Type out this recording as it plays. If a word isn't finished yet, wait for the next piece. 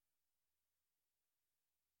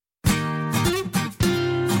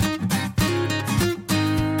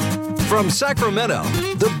From Sacramento,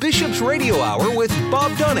 the Bishop's Radio Hour with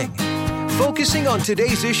Bob Dunning, focusing on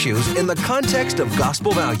today's issues in the context of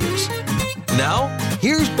gospel values. Now,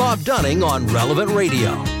 here's Bob Dunning on Relevant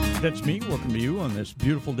Radio. That's me. Welcome to you on this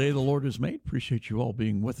beautiful day the Lord has made. Appreciate you all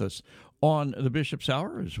being with us on the Bishop's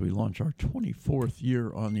Hour as we launch our 24th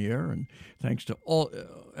year on the air. And thanks to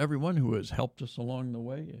everyone who has helped us along the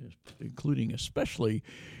way, including especially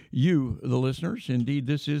you, the listeners. Indeed,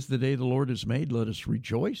 this is the day the Lord has made. Let us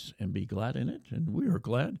rejoice and be glad in it. And we are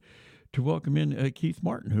glad to welcome in Keith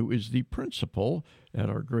Martin, who is the principal at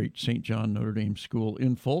our great St. John Notre Dame School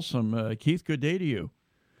in Folsom. Keith, good day to you.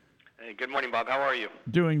 Hey, good morning, Bob. How are you?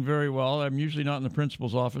 Doing very well. I'm usually not in the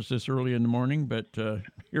principal's office this early in the morning, but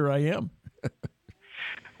here I am.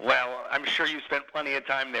 Well, I'm sure you spent plenty of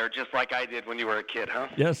time there, just like I did when you were a kid, huh?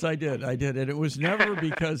 Yes, I did. And it was never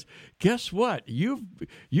because, guess what?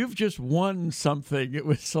 You've just won something. It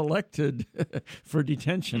was selected for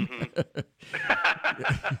detention.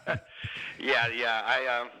 Mm-hmm.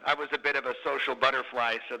 Yeah. I was a bit of a social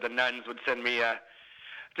butterfly, so the nuns would send me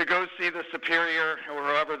to go see the superior or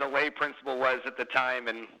whoever the lay principal was at the time,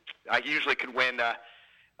 and I usually could win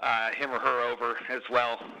him or her over as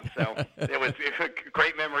well. So it was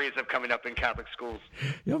great memories of coming up in Catholic schools.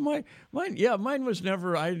 Yeah, mine was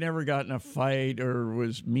never. I never got in a fight or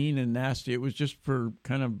was mean and nasty. It was just for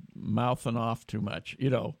kind of mouthing off too much,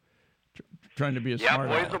 trying to be a smart.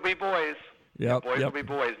 Yeah, boys will be boys. Yep, boys will be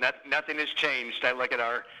boys. Nothing has changed. I look at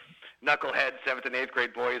our knucklehead 7th and 8th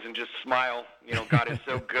grade boys and just smile. God is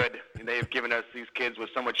so good, and they have given us these kids with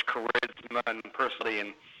so much charisma and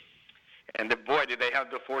personality, and boy, do they have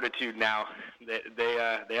the fortitude now. They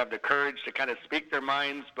have the courage to kind of speak their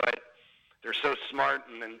minds, but they're so smart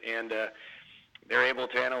and they're able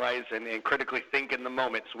to analyze and critically think in the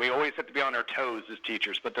moment. So we always have to be on our toes as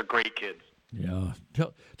teachers, but they're great kids. Yeah.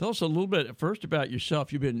 Tell us a little bit first about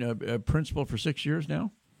yourself. You've been a principal for 6 years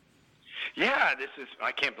now? Yeah,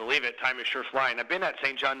 I can't believe it. Time is sure flying. I've been at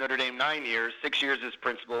St. John Notre Dame 9 years, 6 years as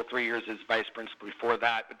principal, 3 years as vice principal before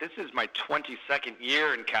that. But this is my 22nd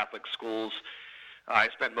year in Catholic schools. I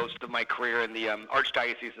spent most of my career in the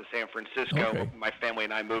Archdiocese of San Francisco. Okay. My family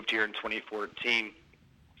and I moved here in 2014.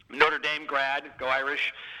 Notre Dame grad, go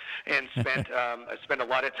Irish, and spent a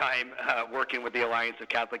lot of time working with the Alliance of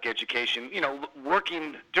Catholic Education,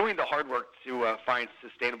 doing the hard work to find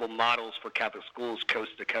sustainable models for Catholic schools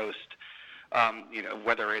coast to coast.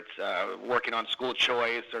 Whether it's working on school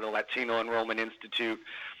choice or the Latino Enrollment Institute.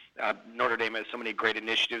 Notre Dame has so many great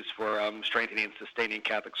initiatives for strengthening and sustaining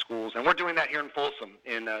Catholic schools. And we're doing that here in Folsom.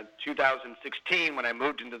 In 2016, when I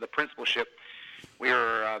moved into the principalship, we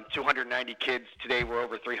were 290 kids. Today we're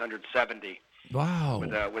over 370. Wow.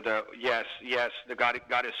 Yes, the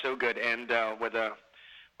God is so good. And with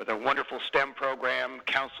a wonderful STEM program,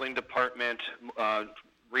 counseling department,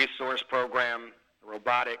 resource program,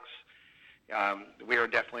 robotics. We are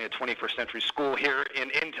definitely a 21st century school here in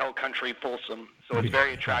Intel Country, Folsom, so it's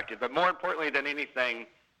very attractive. But more importantly than anything,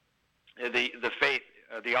 the faith,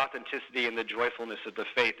 the authenticity and the joyfulness of the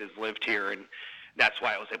faith is lived here, and that's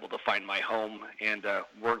why I was able to find my home, and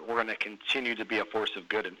we're going to continue to be a force of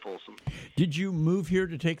good in Folsom. Did you move here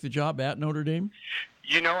to take the job at Notre Dame?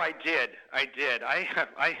 I did.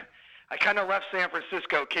 I kind of left San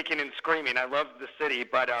Francisco kicking and screaming. I loved the city,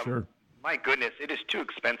 but Sure. My goodness, it is too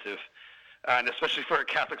expensive. And especially for a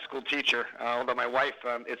Catholic school teacher, although my wife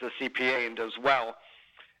is a CPA and does well,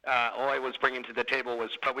 all I was bringing to the table was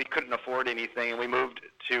we couldn't afford anything, and we moved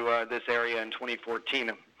to this area in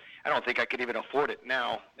 2014. I don't think I could even afford it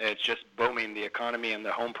now. It's just booming, the economy and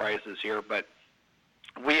the home prices here. But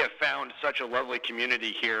we have found such a lovely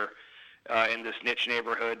community here in this niche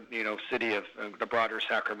neighborhood, city of the broader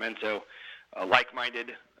Sacramento,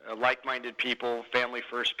 like-minded people,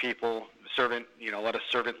 family-first people, a lot of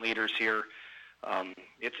servant leaders here.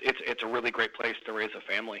 It's a really great place to raise a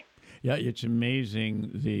family. Yeah, it's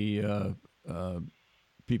amazing. The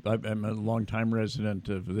people. I'm a longtime resident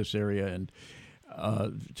of this area, and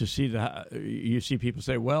to see you see people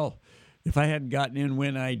say, "Well, if I hadn't gotten in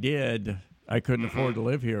when I did, I couldn't afford to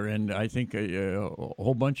live here." And I think a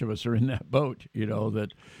whole bunch of us are in that boat.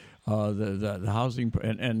 That. The housing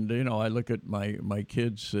and I look at my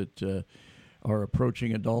kids that are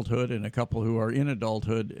approaching adulthood and a couple who are in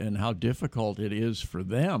adulthood and how difficult it is for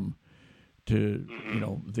them to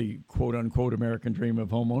the quote unquote American dream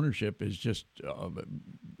of home ownership is just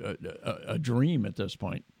a dream at this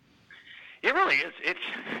point. It really is. It's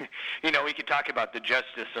we could talk about the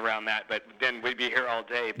justice around that, but then we'd be here all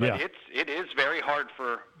day. But yeah. it is very hard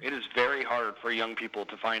for young people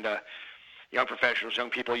to find young professionals, young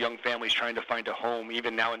people, young families trying to find a home,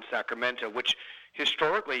 even now in Sacramento, which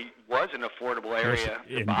historically was an affordable area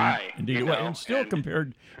to buy. Indeed. Well, and still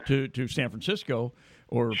compared to San Francisco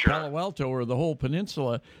or Palo Alto or the whole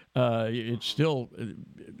peninsula, it's still,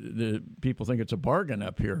 the people think it's a bargain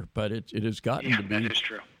up here, but it has gotten to be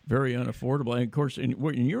very unaffordable. And, of course,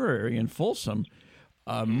 in your area, in Folsom,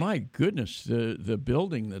 my goodness, the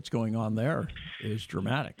building that's going on there is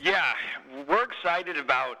dramatic. Yeah, we're excited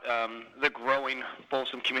about the growing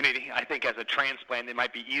Folsom community. I think as a transplant, it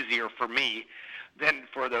might be easier for me than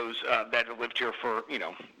for those that have lived here for,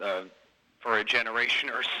 for a generation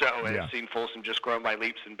or so, and have seen Folsom just grow by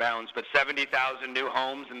leaps and bounds. But 70,000 new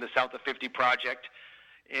homes in the South of 50 project,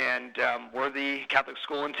 and we're the Catholic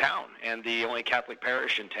school in town and the only Catholic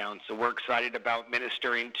parish in town. So we're excited about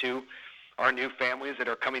ministering to our new families that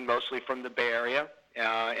are coming mostly from the Bay Area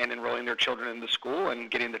and enrolling their children in the school and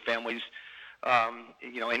getting the families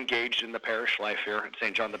engaged in the parish life here at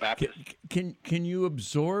St. John the Baptist. Can you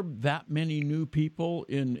absorb that many new people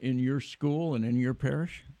in your school and in your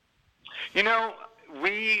parish?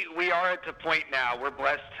 We are at the point now. We're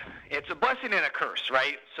blessed. It's a blessing and a curse,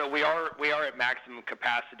 right? So we are at maximum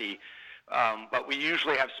capacity, but we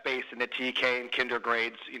usually have space in the TK and kinder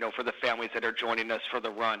grades, for the families that are joining us for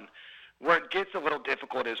the run. Where it gets a little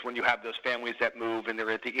difficult is when you have those families that move and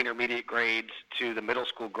they're at the intermediate grades to the middle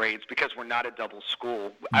school grades, because we're not a double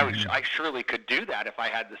school. Mm-hmm. I surely could do that if I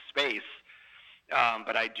had the space,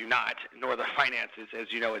 but I do not, nor the finances.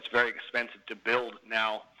 As you know, it's very expensive to build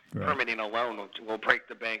now. Right. Permitting alone will break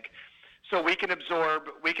the bank. So we can absorb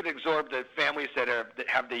the families that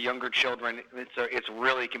have the younger children. It's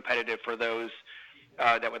really competitive for those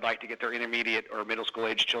that would like to get their intermediate or middle school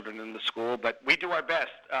age children in the school, but we do our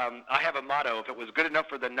best. I have a motto: if it was good enough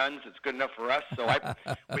for the nuns, it's good enough for us. So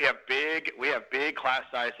we have big class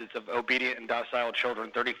sizes of obedient and docile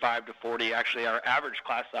children, 35 to 40. Actually, our average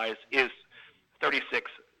class size is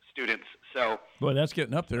 36 students. So boy, that's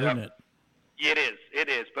getting up there, isn't it? It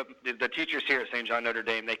is. But the teachers here at St. John Notre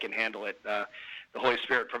Dame, they can handle it. The Holy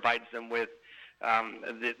Spirit provides them with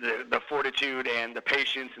the fortitude and the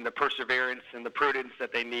patience and the perseverance and the prudence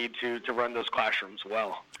that they need to run those classrooms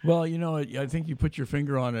well. Well, I think you put your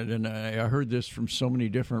finger on it, and I heard this from so many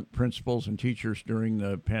different principals and teachers during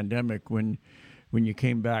the pandemic when you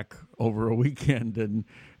came back over a weekend and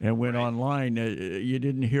went online. You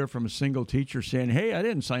didn't hear from a single teacher saying, hey, I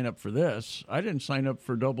didn't sign up for this. I didn't sign up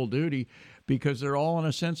for double duty, because they're all in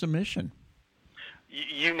a sense of mission.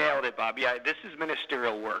 You nailed it, Bob. Yeah, this is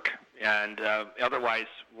ministerial work, and otherwise,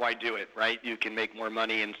 why do it, right? You can make more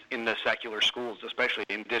money in the secular schools, especially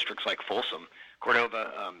in districts like Folsom,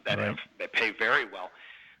 Cordova, that pay very well.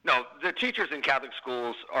 No, the teachers in Catholic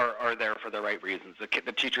schools are there for the right reasons.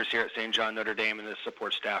 The teachers here at St. John Notre Dame and the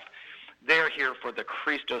support staff, they're here for the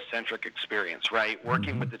Christocentric experience, right?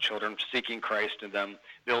 Working with the children, seeking Christ in them,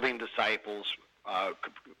 building disciples,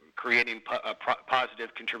 creating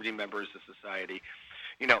positive, contributing members of society.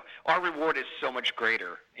 Our reward is so much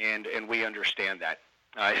greater, and we understand that.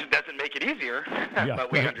 It doesn't make it easier,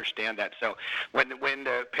 but we understand that. So when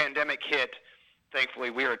the pandemic hit, thankfully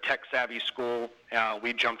we are a tech-savvy school.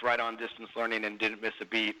 We jumped right on distance learning and didn't miss a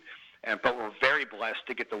beat. But we're very blessed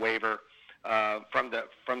to get the waiver from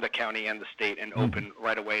the county and the state and open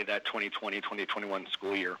right away that 2020-2021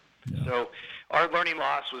 school year. Yeah. So our learning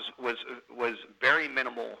loss was very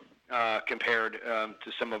minimal compared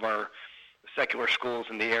to some of our secular schools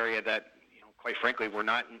in the area that, quite frankly, were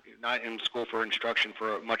not in school for instruction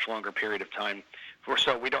for a much longer period of time.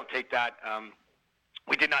 So we don't take that.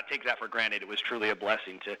 We did not take that for granted. It was truly a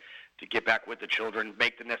blessing to get back with the children,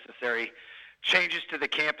 make the necessary changes to the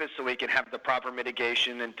campus so we can have the proper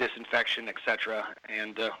mitigation and disinfection, et cetera.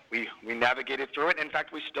 And we navigated through it. In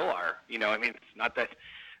fact, we still are. It's not that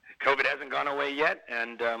COVID hasn't gone away yet,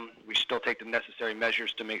 and we still take the necessary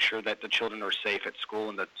measures to make sure that the children are safe at school,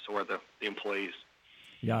 and so are the employees.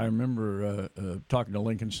 Yeah, I remember talking to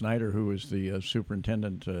Lincoln Snyder, who was the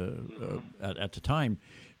superintendent at the time,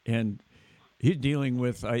 and he's dealing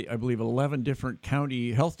with, I believe, 11 different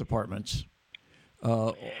county health departments,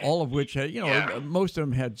 all of which had, most of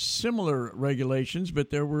them had similar regulations,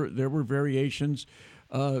 but there were variations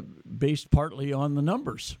based partly on the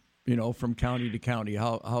numbers. From county to county,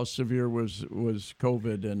 how severe was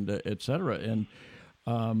COVID and et cetera. And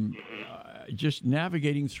just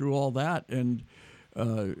navigating through all that. And,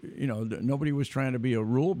 nobody was trying to be a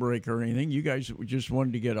rule breaker or anything. You guys just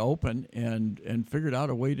wanted to get open and figured out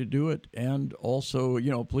a way to do it. And also,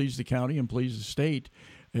 please the county and please the state.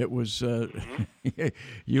 It was,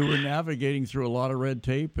 you were navigating through a lot of red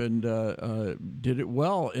tape and did it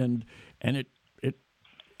well. And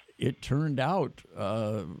it turned out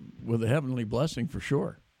with a heavenly blessing for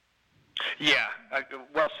sure. Yeah,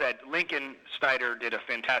 well said. Lincoln Snyder did a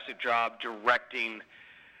fantastic job directing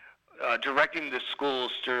the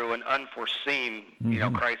schools through an unforeseen,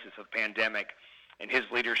 crisis of pandemic, and his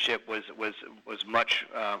leadership was much.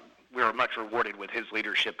 We were much rewarded with his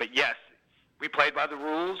leadership. But yes, we played by the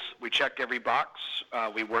rules. We checked every box.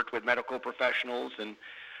 We worked with medical professionals and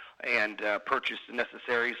purchased the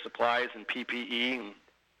necessary supplies and PPE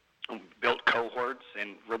and built cohorts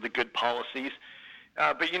and really good policies.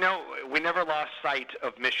 But we never lost sight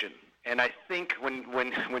of mission. And I think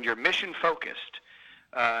when you're mission focused,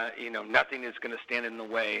 nothing is going to stand in the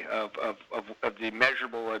way of the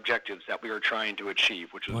measurable objectives that we were trying to achieve,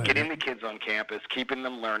 which was getting the kids on campus, keeping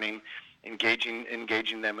them learning, engaging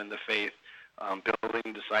them in the faith,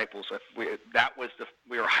 building disciples. We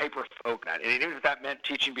were hyper focused on it. And even if that meant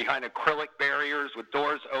teaching behind acrylic barriers with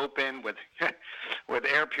doors open, with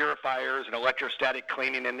air purifiers and electrostatic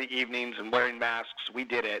cleaning in the evenings and wearing masks, we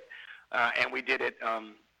did it, and we did it.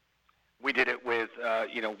 We did it with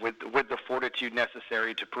the fortitude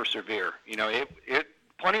necessary to persevere.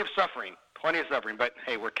 Plenty of suffering, but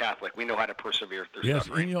hey, we're Catholic. We know how to persevere through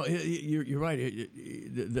suffering. Yes, and you're right.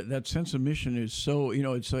 That sense of mission is so,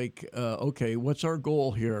 it's like, okay, what's our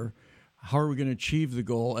goal here? How are we going to achieve the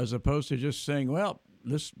goal? As opposed to just saying, well,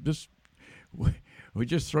 we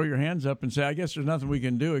just throw your hands up and say, I guess there's nothing we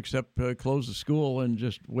can do except close the school and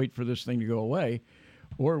just wait for this thing to go away.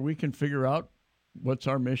 Or we can figure out what's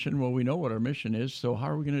our mission. Well, we know what our mission is, so how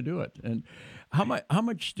are we going to do it? And how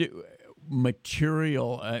much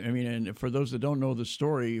material, and for those that don't know the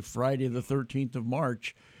story, Friday the 13th of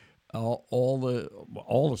March, all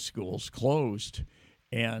the schools closed,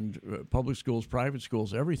 and public schools, private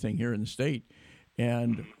schools, everything here in the state.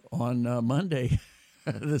 And on Monday,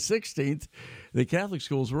 the 16th, the Catholic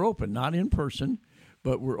schools were open, not in person,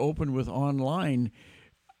 but were open with online.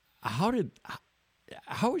 How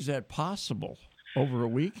is that possible over a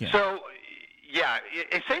weekend? So, yeah,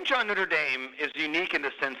 St. John Notre Dame is unique in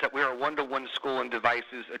the sense that we are a one-to-one school and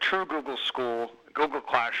devices, a true Google school, Google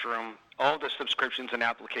Classroom, all the subscriptions and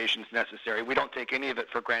applications necessary. We don't take any of it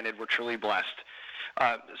for granted. We're truly blessed.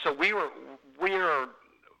 So we were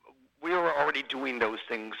already doing those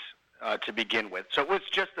things to begin with. So it was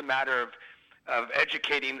just a matter of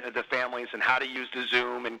educating the families and how to use the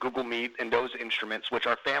Zoom and Google Meet and those instruments, which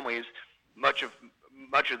our families, much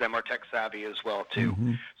of them are tech savvy as well too.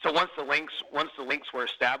 Mm-hmm. So once the links were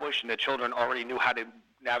established and the children already knew how to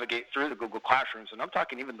navigate through the Google Classrooms, and I'm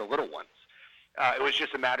talking even the little ones, it was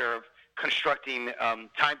just a matter of constructing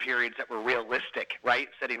time periods that were realistic, right?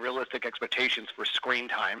 Setting realistic expectations for screen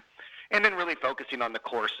time, and then really focusing on the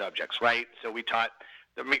core subjects, right? So we taught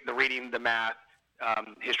the reading, the math,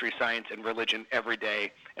 history, science, and religion every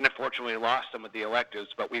day, and unfortunately lost some of the electives,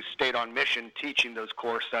 but we stayed on mission teaching those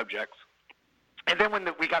core subjects. And then when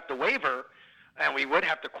we got the waiver, and we would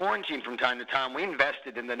have to quarantine from time to time, we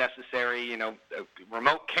invested in the necessary,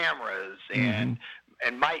 remote cameras and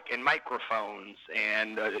microphones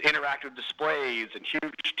and interactive displays and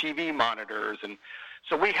huge TV monitors. And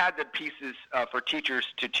so we had the pieces for teachers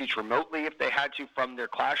to teach remotely if they had to from their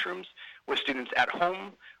classrooms, with students at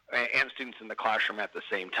home and students in the classroom at the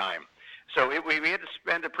same time. So we had to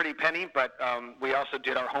spend a pretty penny, but we also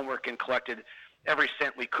did our homework and collected every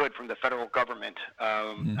cent we could from the federal government.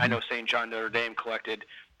 I know St. John Notre Dame collected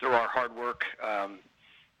through our hard work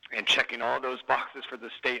and checking all those boxes for the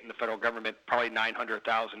state and the federal government, probably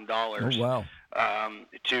 $900,000. Oh, wow.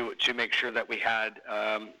 To make sure that we had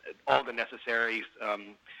all the necessary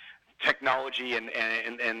technology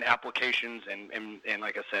and applications and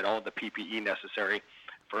like I said, all the PPE necessary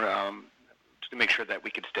for to make sure that we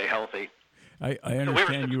could stay healthy. I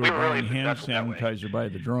understand you were buying hand sanitizer by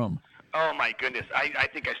the drum. Oh, my goodness. I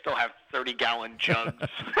think I still have 30-gallon jugs,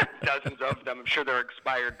 dozens of them. I'm sure they're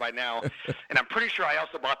expired by now. And I'm pretty sure I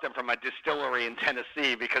also bought them from a distillery in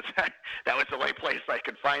Tennessee because that was the only place I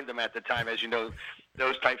could find them at the time. As you know,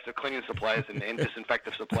 those types of cleaning supplies and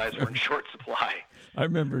disinfectant supplies were in short supply. I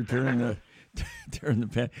remember during the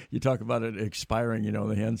you talk about it expiring,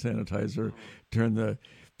 the hand sanitizer, during the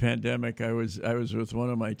pandemic, I was with one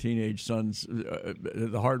of my teenage sons at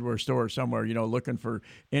the hardware store somewhere, looking for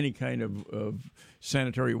any kind of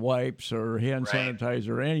sanitary wipes or hand sanitizer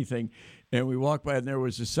or anything, and we walked by and there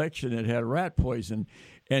was a section that had rat poison,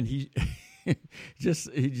 and he's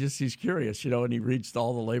curious, and he reads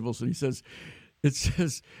all the labels and he says, it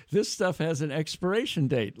says this stuff has an expiration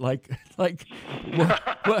date, like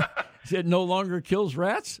what? It no longer kills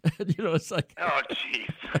rats. It's like, oh jeez.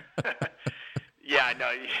 Yeah,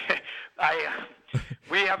 no,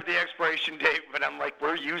 We have the expiration date, but I'm like,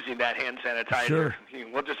 we're using that hand sanitizer. Sure.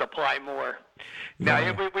 We'll just apply more.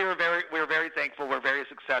 Yeah. No, we were very thankful. We're very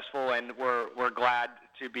successful, and we're glad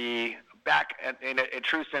to be back in a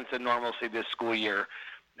true sense of normalcy this school year.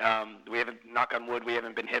 We haven't, knock on wood, we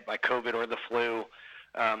haven't been hit by COVID or the flu.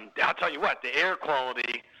 I'll tell you what, the air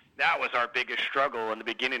quality, that was our biggest struggle in the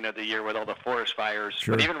beginning of the year with all the forest fires.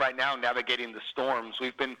 Sure. But even right now, navigating the storms,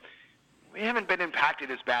 we haven't been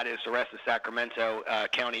impacted as bad as the rest of Sacramento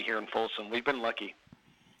County here in Folsom. We've been lucky.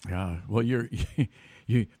 Yeah. Well, you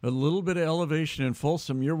a little bit of elevation in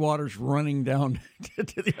Folsom, your water's running down to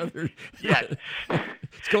the other. Yes.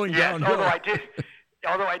 It's going downhill.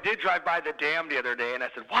 Although I did drive by the dam the other day, and I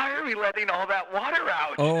said, "Why are we letting all that water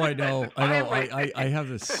out?" Oh, I know. I have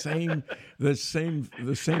the same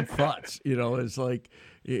thoughts. It's like,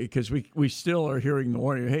 because we still are hearing the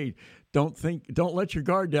warning. Hey, don't let your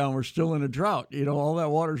guard down. We're still in a drought. All that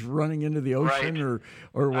water's running into the ocean right.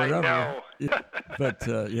 or whatever. I know. But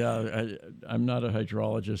I'm not a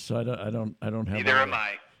hydrologist, so I don't have Neither am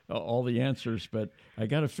I. all the answers. But I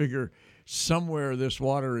got to figure somewhere this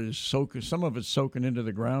water is soaking. Some of it's soaking into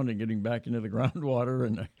the ground and getting back into the groundwater,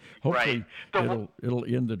 and hopefully it'll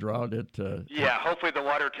end the drought. Hopefully the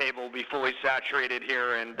water table will be fully saturated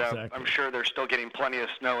here, and exactly. I'm sure they're still getting plenty of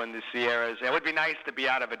snow in the Sierras. It would be nice to be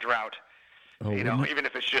out of a drought, even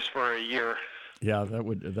if it's just for a year. Yeah, that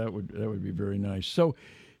would be very nice. So,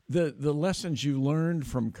 the lessons you learned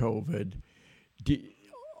from COVID,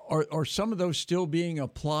 are some of those still being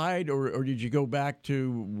applied, or did you go back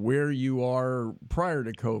to where you are prior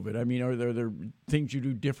to COVID? I mean, are there things you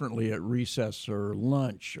do differently at recess or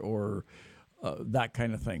lunch or that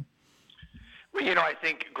kind of thing? Well, I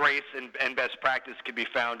think grace and best practice can be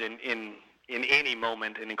found in any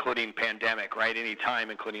moment, and including pandemic, right? Any time,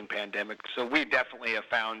 including pandemic. So we definitely have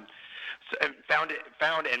found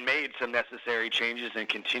and made some necessary changes and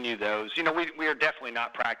continue those. We are definitely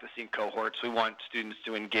not practicing cohorts. We want students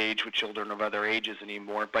to engage with children of other ages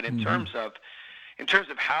anymore. But in terms of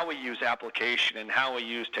how we use application and how we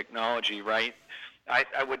use technology, right?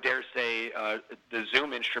 I would dare say the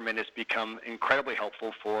Zoom instrument has become incredibly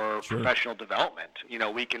helpful for Sure. professional development.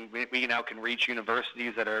 We now can reach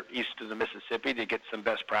universities that are east of the Mississippi to get some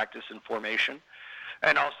best practice and formation,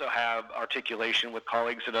 and also have articulation with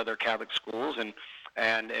colleagues at other Catholic schools, and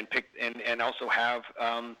also have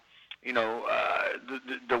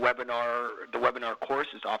the webinar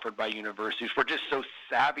courses offered by universities. We're just so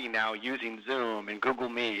savvy now using Zoom and Google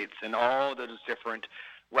Meets and all those different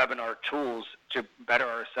webinar tools to better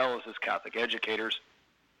ourselves as Catholic educators.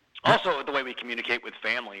 Also, the way we communicate with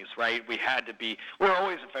families, right? We're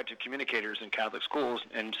always effective communicators in Catholic schools,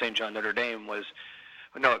 and St. John Notre Dame was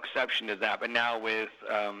no exception to that. But now with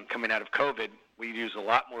coming out of COVID, we use a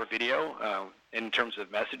lot more video in terms of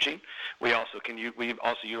messaging. We've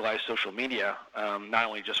also utilized social media, not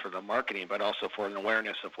only just for the marketing, but also for an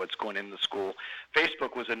awareness of what's going in the school.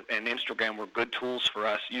 Facebook and Instagram were good tools for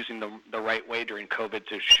us, using the right way during COVID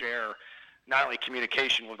to share not only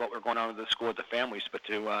communication with what we're going on with the school with the families, but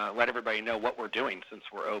to let everybody know what we're doing since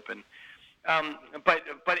we're open.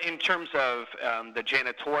 But in terms of the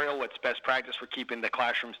janitorial, what's best practice for keeping the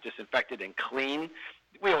classrooms disinfected and clean,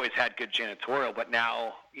 we always had good janitorial, but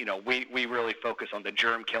now we really focus on the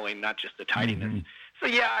germ killing, not just the tidiness. Mm-hmm. So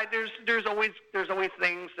yeah, there's always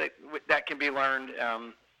things that can be learned,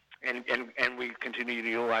 and we continue to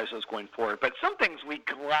utilize those going forward. But some things we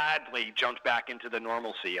gladly jumped back into the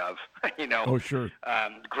normalcy of, Oh, sure.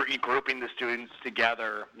 Grouping the students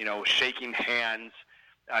together, shaking hands.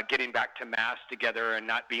 Getting back to Mass together and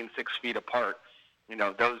not being 6 feet apart,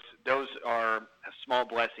 those are small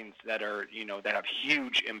blessings that are that have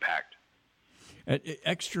huge impact.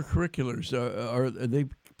 Extracurriculars, are they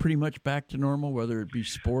pretty much back to normal? Whether it be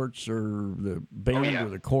sports or the band or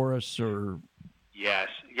the chorus or. Yes,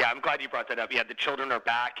 yeah, I'm glad you brought that up. Yeah, the children are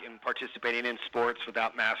back and participating in sports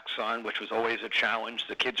without masks on, which was always a challenge.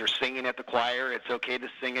 The kids are singing at the choir. It's okay to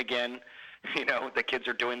sing again. The kids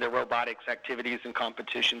are doing their robotics activities and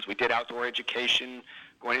competitions. We did outdoor education,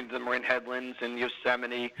 going into the Marin Headlands and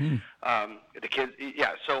Yosemite. The kids,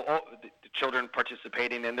 so all the children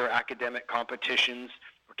participating in their academic competitions.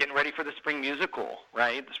 We're getting ready for the spring musical,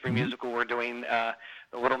 right? The spring musical, we're doing The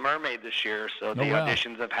Little Mermaid this year. So the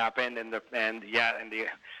auditions have happened, and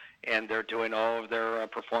they're doing all of their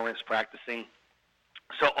performance practicing.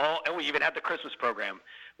 And we even had the Christmas program,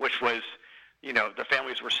 which was. The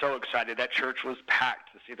families were so excited. That church was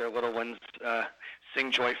packed to see their little ones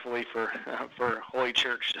sing joyfully for Holy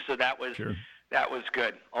Church. So that was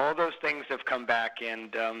good. All those things have come back,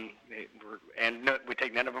 and we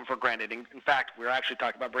take none of them for granted. In fact, we're actually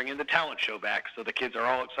talking about bringing the talent show back. So the kids are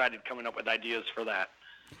all excited, coming up with ideas for that.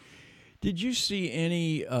 Did you see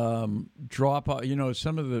any drop off? You know,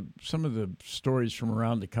 some of the stories from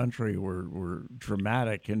around the country were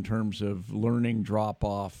dramatic in terms of learning drop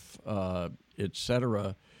off, et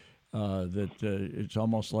cetera. That it's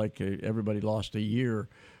almost like everybody lost a year.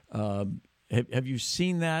 Have you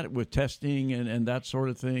seen that with testing and that sort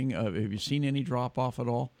of thing? Have you seen any drop off at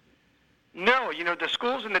all? No, you know, the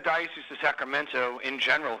schools in the Diocese of Sacramento in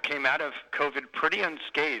general came out of COVID pretty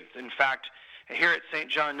unscathed. In fact, here at St.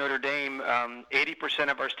 John Notre Dame, 80%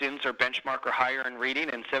 of our students are benchmark or higher in reading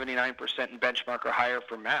and 79% in benchmark or higher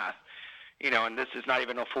for math. You know, and this is not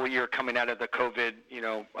even a full year coming out of the COVID,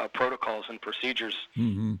 protocols and procedures.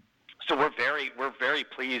 Mm-hmm. So we're very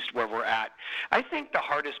pleased where we're at. I think the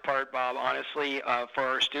hardest part, Bob, honestly, for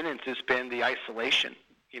our students has been the isolation.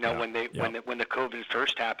 You know, when the COVID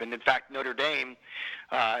first happened. In fact, Notre Dame,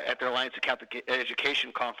 at their Alliance of Catholic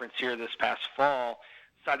Education conference here this past fall,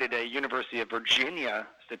 cited a University of Virginia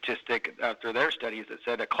statistic through their studies that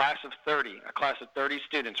said a class of 30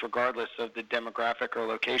 students, regardless of the demographic or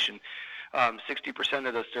location, 60%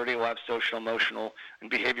 of those 30 will have social, emotional, and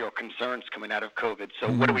behavioral concerns coming out of COVID. So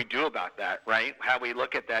what do we do about that, right? How we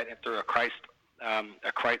look at that through the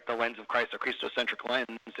lens of Christ, a Christocentric lens,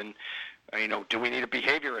 and do we need a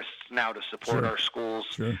behaviorist now to support our schools?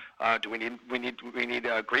 Sure. Do we need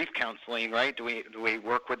grief counseling, right? Do we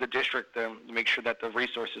work with the district to make sure that the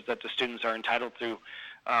resources that the students are entitled to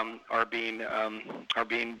are being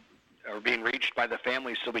reached by the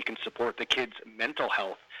families so we can support the kids' mental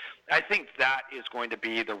health? I think that is going to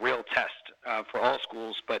be the real test for all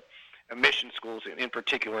schools, but mission schools in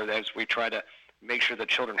particular, as we try to make sure the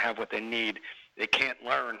children have what they need. They can't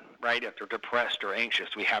learn, right, if they're depressed or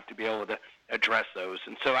anxious. We have to be able to address those.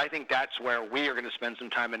 And so I think that's where we are going to spend some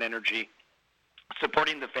time and energy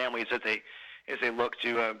supporting the families as they look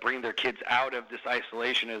to bring their kids out of this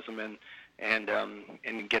isolationism and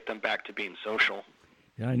get them back to being social.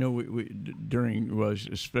 Yeah, I know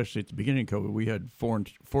especially at the beginning of COVID, we had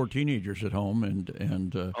four teenagers at home,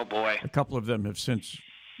 and oh boy, a couple of them have since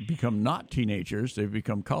become not teenagers. They've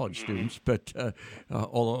become college students, but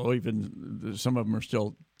although even some of them are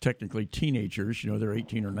still technically teenagers, they're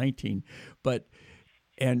 18 or 19.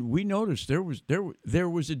 And we noticed there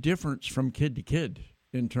was a difference from kid to kid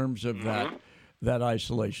in terms of that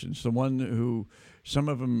isolation. So one who, some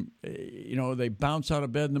of them, they bounce out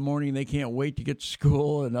of bed in the morning, they can't wait to get to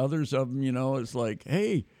school, and others of them, it's like,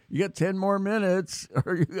 hey, you got 10 more minutes,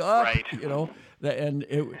 or you up, right.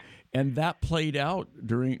 And that played out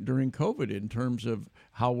during COVID in terms of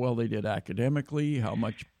how well they did academically, how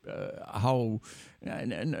much,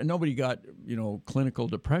 and nobody got clinical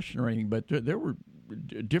depression or anything, but there were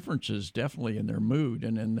differences definitely in their mood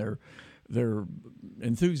and in their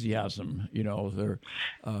enthusiasm,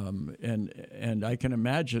 and I can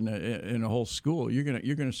imagine in a whole school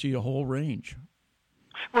you're gonna see a whole range.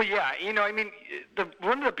 Well, yeah,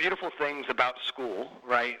 one of the beautiful things about school,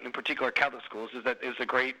 right, in particular Catholic schools, is that there's a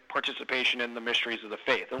great participation in the mysteries of the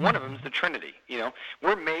faith, and one of them is the Trinity.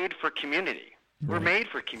 We're made for community. We're made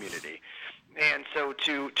for community, and so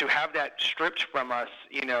to have that stripped from us,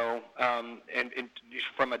 and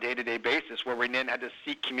from a day-to-day basis, where we then had to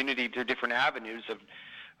seek community through different avenues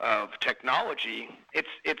of technology,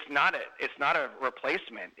 it's not a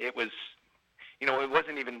replacement. It was. It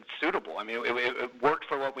wasn't even suitable. I mean, it worked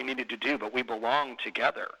for what we needed to do, but we belong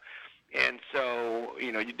together. And so,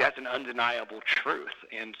 that's an undeniable truth.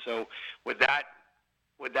 And so with that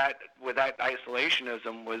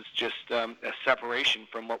isolationism was just a separation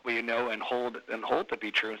from what we know and hold to be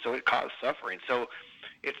true. And so it caused suffering. So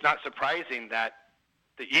it's not surprising that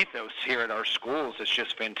the ethos here at our schools is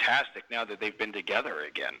just fantastic now that they've been together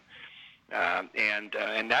again.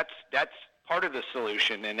 And that's part of the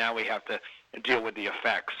solution. And now we have to deal with the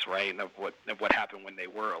effects, right, of what happened when they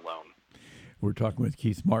were alone. We're talking with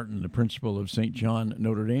Keith Martin, the principal of St. John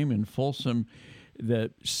Notre Dame in Folsom.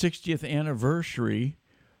 The 60th anniversary.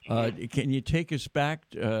 Can you take us back?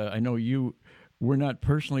 I know you were not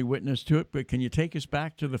personally witness to it, but can you take us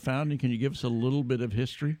back to the founding? Can you give us a little bit of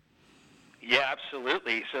history? Yeah,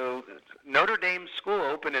 absolutely. So Notre Dame School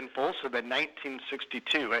opened in Folsom in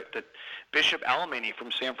 1962. The Bishop Alemany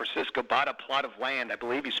from San Francisco bought a plot of land. I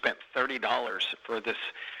believe he spent $30 for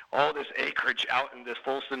all this acreage out in this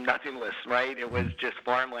Folsom nothingness, right? It was just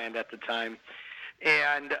farmland at the time.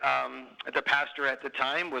 And the pastor at the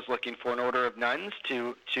time was looking for an order of nuns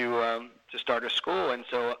to start a school. And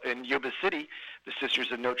so in Yuba City, the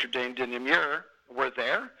Sisters of Notre Dame de Namur were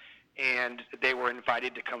there. and they were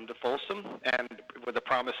invited to come to Folsom, and with the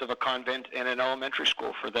promise of a convent and an elementary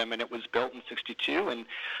school for them. And it was built in '62, and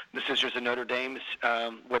the Sisters of Notre Dame,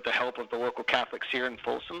 with the help of the local Catholics here in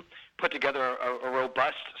Folsom, put together a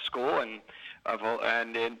robust school, and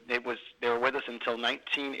they were with us until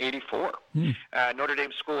 1984. Notre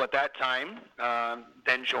Dame School at that time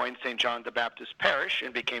then joined St. John the Baptist Parish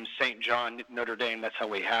and became St. John Notre Dame. That's how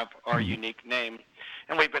we have our unique name.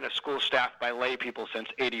 And we've been a school staffed by lay people since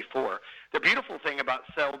 '84. The beautiful thing about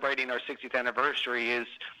celebrating our 60th anniversary is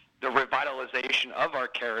the revitalization of our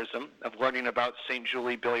charism, of learning about St.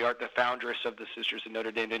 Julie Billiart, the foundress of the Sisters of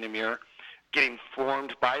Notre Dame de Namur, getting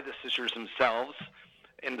formed by the sisters themselves,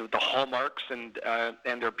 and the hallmarks and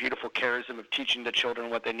their beautiful charism of teaching the children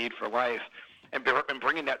what they need for life, and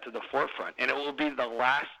bringing that to the forefront. And it will be the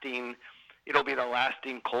lasting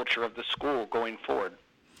culture of the school going forward.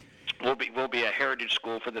 We'll be a heritage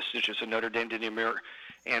school for the Sisters of Notre Dame de Namur,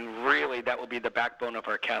 and really that will be the backbone of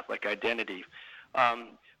our Catholic identity.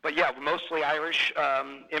 But yeah, mostly Irish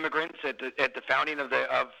immigrants at the founding of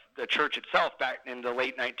the church itself back in the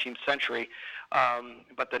late 19th century.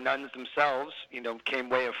 But the nuns themselves, came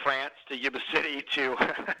way of France to Yuba City to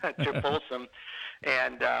Folsom,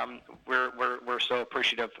 and we're so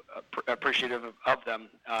appreciative of them.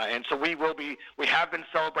 And so we have been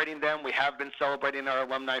celebrating them. We have been celebrating our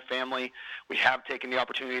alumni family. We have taken the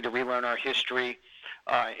opportunity to relearn our history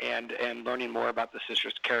and learning more about the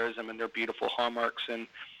Sisters' charism and their beautiful hallmarks. And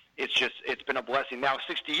it's been a blessing. Now,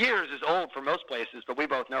 60 years is old for most places, but we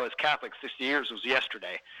both know as Catholics, 60 years was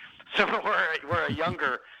yesterday. So we're a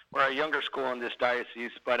younger school in this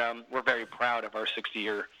diocese, but we're very proud of our 60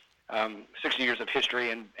 years of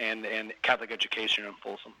history and Catholic education in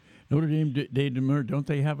Folsom. Notre Dame de Namur, don't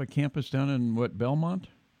they have a campus down in Belmont?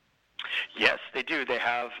 Yes, they do. They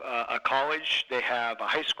have a college, they have a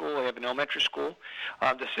high school, they have an elementary school.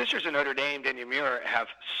 The Sisters of Notre Dame de Namur have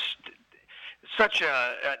such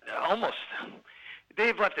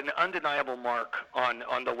they've left an undeniable mark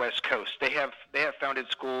on the West Coast. They have founded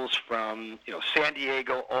schools from San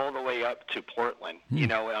Diego all the way up to Portland.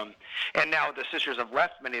 And now the sisters have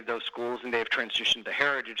left many of those schools and they've transitioned to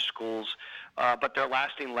heritage schools. But their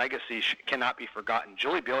lasting legacy cannot be forgotten.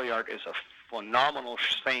 Julie Billiart is a phenomenal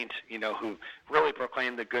saint, who really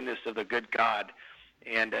proclaimed the goodness of the good God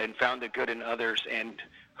and found the good in others. And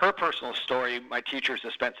her personal story, my teachers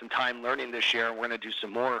have spent some time learning this year, and we're going to do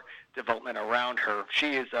some more development around her.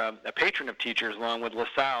 She is a patron of teachers along with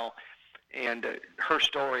LaSalle, and her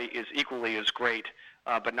story is equally as great,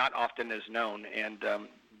 but not often as known, and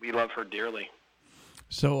we love her dearly.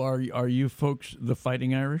 So are you folks the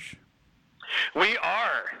Fighting Irish? We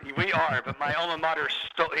are, but my alma mater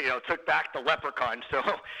still, took back the leprechaun, so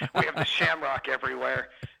we have the shamrock everywhere.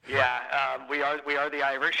 Yeah, we are the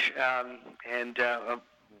Irish, and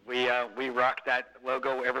we rock that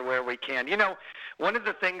logo everywhere we can. One of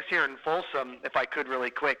the things here in Folsom, if I could really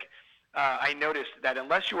quick, I noticed that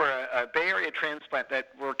unless you were a Bay Area transplant that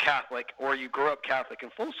were Catholic or you grew up Catholic in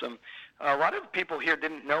Folsom, a lot of people here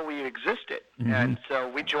didn't know we existed. Mm-hmm. And so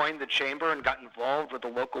we joined the chamber and got involved with the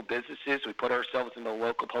local businesses. We put ourselves into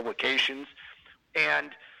local publications,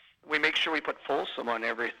 and we make sure we put Folsom on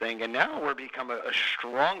everything. And now we're become a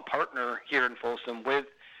strong partner here in Folsom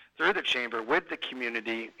through the chamber with the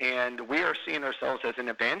community, and we are seeing ourselves as an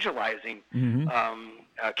evangelizing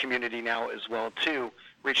community now as well too,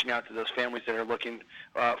 reaching out to those families that are looking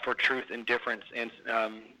for truth and difference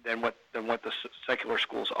than what the secular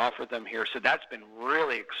schools offer them here. So that's been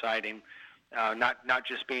really exciting, not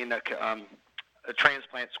just being a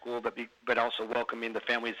transplant school, but also welcoming the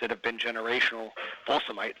families that have been generational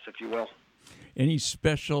Folsomites, if you will. Any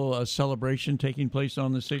special celebration taking place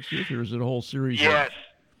on the 60th, or is it a whole series? Yes.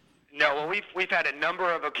 No, well, we've had a number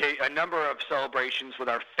of celebrations with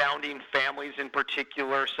our founding families in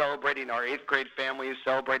particular, celebrating our 8th grade families,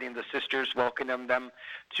 celebrating the sisters, welcoming them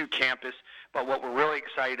to campus. But what we're really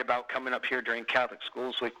excited about coming up here during Catholic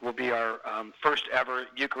Schools Week will be our first ever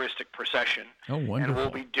Eucharistic procession. Oh, wonderful!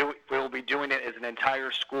 And we'll be doing it as an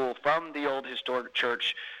entire school from the old historic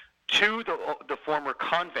church to the former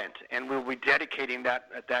convent, and we'll be dedicating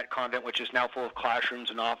that convent, which is now full of classrooms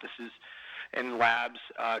and offices and labs,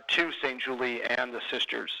 to St. Julie and the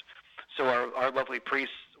sisters. So our lovely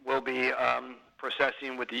priests will be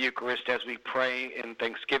processing with the Eucharist as we pray in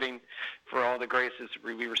thanksgiving for all the graces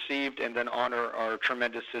we received, and then honor our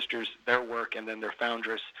tremendous sisters, their work, and then their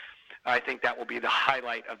foundress. I think that will be the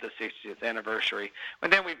highlight of the 60th anniversary.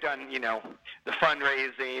 And then we've done, the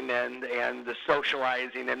fundraising and the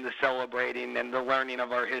socializing and the celebrating and the learning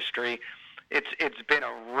of our history. It's been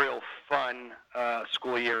a real fun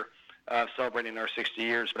school year celebrating our 60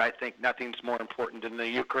 years. But I think nothing's more important than the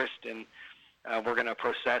Eucharist, and we're going to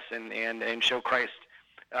process and show Christ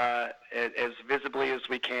as visibly as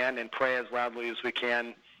we can and pray as loudly as we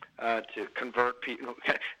can to convert people,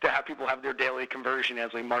 to have people have their daily conversion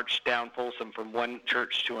as we march down Folsom from one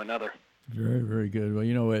church to another. Very, very good.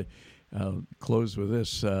 Well, I'll close with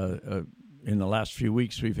this. In the last few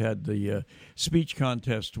weeks, we've had the speech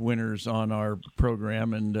contest winners on our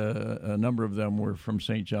program, and a number of them were from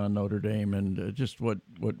St. John Notre Dame, and just what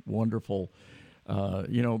wonderful,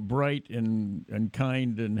 bright and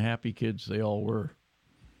kind and happy kids they all were.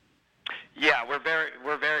 Yeah,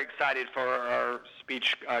 we're very excited for our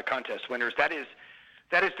speech contest winners. That is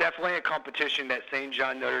definitely a competition that St.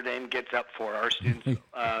 John Notre Dame gets up for. Our students,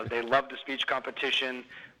 they love the speech competition.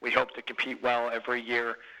 We hope to compete well every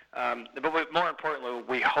year. But more importantly,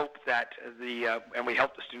 we hope that and we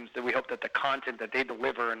help the students, that we hope that the content that they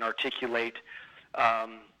deliver and articulate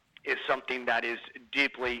is something that is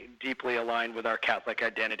deeply, deeply aligned with our Catholic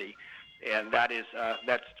identity. And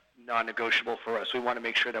that's non-negotiable for us. We want to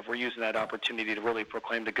make sure that we're using that opportunity to really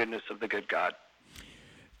proclaim the goodness of the good God.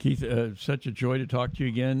 Keith, such a joy to talk to you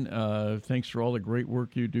again. Thanks for all the great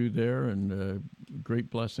work you do there, and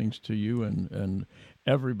great blessings to you and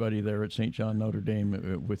everybody there at St. John Notre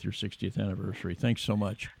Dame with your 60th anniversary. Thanks so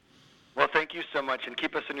much. Well, thank you so much, and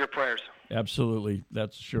keep us in your prayers. Absolutely.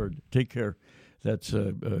 That's assured. Take care. That's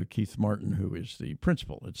Keith Martin, who is the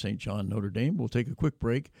principal at St. John Notre Dame. We'll take a quick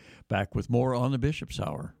break. Back with more on the Bishop's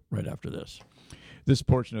Hour right after this. This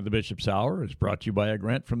portion of the Bishop's Hour is brought to you by a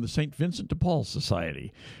grant from the St. Vincent de Paul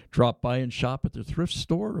Society. Drop by and shop at their thrift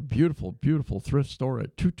store, a beautiful, beautiful thrift store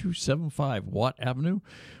at 2275 Watt Avenue.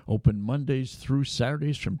 Open Mondays through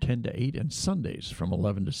Saturdays from 10 to 8 and Sundays from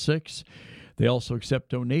 11 to 6. They also accept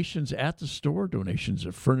donations at the store, donations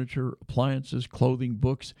of furniture, appliances, clothing,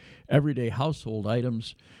 books, everyday household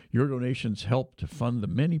items. Your donations help to fund the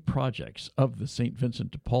many projects of the St.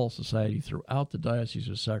 Vincent de Paul Society throughout the Diocese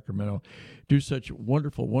of Sacramento. Do such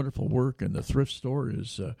wonderful, wonderful work, and the thrift store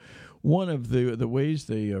is one of the ways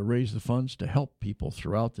they raise the funds to help people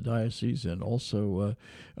throughout the diocese, and also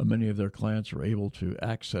many of their clients are able to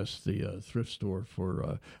access the thrift store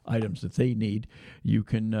for items that they need. You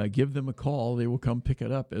can give them a call. They will come pick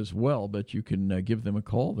it up as well, but you can give them a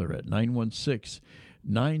call. They're at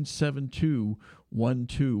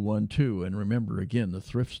 916-972-1212. And remember, again, the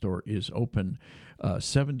thrift store is open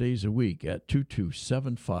 7 days a week at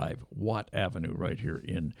 2275 Watt Avenue right here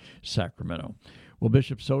in Sacramento. Well,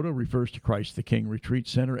 Bishop Soto refers to Christ the King Retreat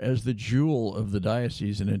Center as the jewel of the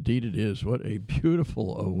diocese, and indeed it is. What a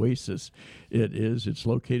beautiful oasis it is. It's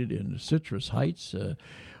located in Citrus Heights,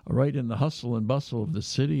 right in the hustle and bustle of the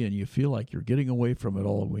city, and you feel like you're getting away from it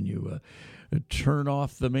all when you turn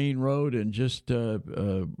off the main road and just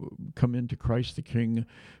come into Christ the King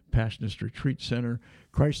Passionist Retreat Center.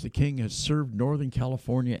 Christ the King has served Northern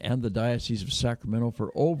California and the Diocese of Sacramento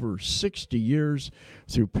for over 60 years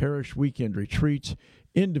through parish weekend retreats,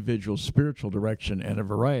 individual spiritual direction, and a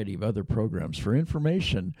variety of other programs. For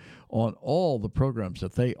information on all the programs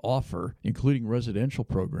that they offer, including residential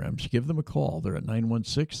programs, give them a call. They're at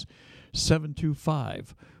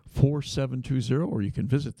 916-725-4720, or you can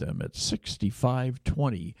visit them at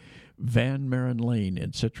 6520 Van Maren Lane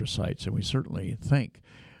in Citrus Heights. And we certainly thank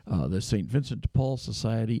the St. Vincent de Paul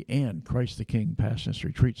Society and Christ the King Passionist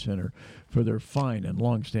Retreat Center for their fine and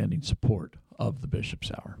long-standing support of the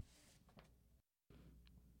Bishop's Hour.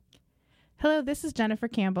 Hello, this is Jennifer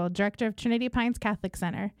Campbell, Director of Trinity Pines Catholic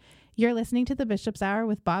Center. You're listening to the Bishop's Hour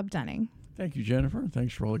with Bob Dunning. Thank you, Jennifer.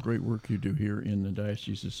 Thanks for all the great work you do here in the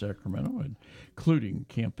Diocese of Sacramento, including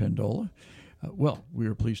Camp Pendola. We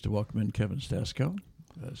are pleased to welcome in Kevin Stasko.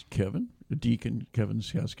 Kevin, Deacon Kevin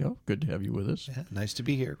Stasko. Good to have you with us. Yeah, nice to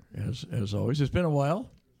be here. As always. It's been a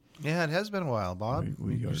while. Yeah, it has been a while, Bob.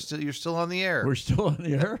 You're still on the air. We're still on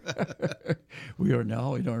the air. We are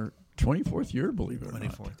now in our 24th year, believe it or not.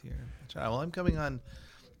 24th year. That's right. Well, I'm coming on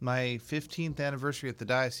my 15th anniversary at the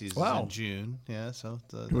diocese in June. Yeah, so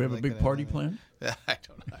do we have a big party planned? I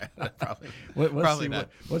don't know. Probably. Probably not.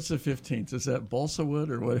 What's the 15th? Is that balsa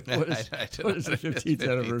wood or what? What is the 15th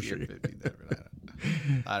anniversary?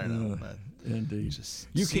 I don't know. Indeed.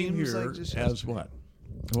 You came here as what?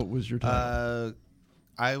 What was your title?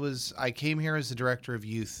 I came here as the director of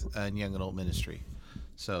youth and young adult ministry.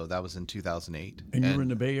 So that was in 2008. And you were in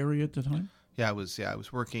the Bay Area at the time? Yeah, I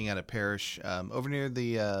was working at a parish over near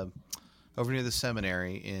the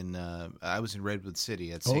seminary I was in Redwood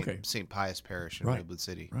City at St. Pius Parish in Redwood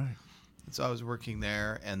City. Right. And so I was working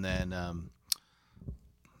there, and then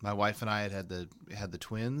my wife and I had the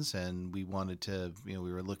twins, and we wanted to, we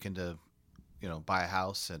were looking to, buy a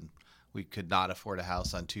house, and we could not afford a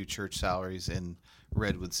house on 2 church salaries in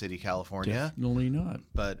Redwood City, California. Definitely not.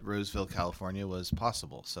 But Roseville, California was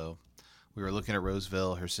possible. So we were looking at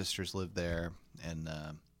Roseville. Her sisters lived there, and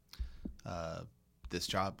this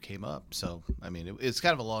job came up. So, I mean, it's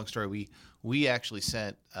kind of a long story. We actually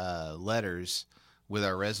sent letters with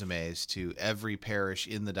our resumes to every parish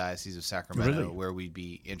in the Diocese of Sacramento where we'd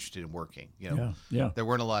be interested in working. There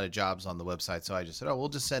weren't a lot of jobs on the website, so I just said, we'll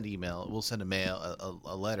just send email. We'll send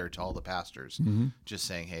a letter to all the pastors, just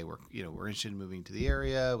saying, hey, we're interested in moving to the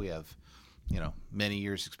area. We have, many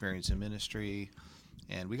years experience in ministry.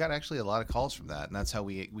 And we got actually a lot of calls from that, and that's how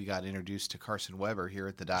we got introduced to Carson Weber here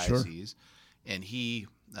at the diocese. Sure. And he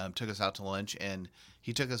took us out to lunch, and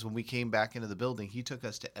he took us, when we came back into the building, he took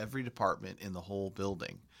us to every department in the whole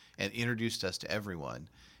building and introduced us to everyone.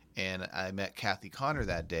 And I met Kathy Connor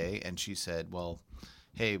that day, and she said, well,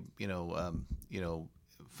 hey,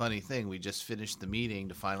 funny thing, we just finished the meeting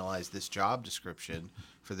to finalize this job description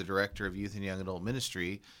for the Director of Youth and Young Adult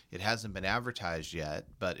Ministry. It hasn't been advertised yet,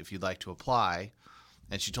 but if you'd like to apply.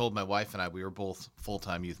 And she told my wife and I, we were both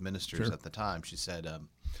full-time youth ministers at the time. She said,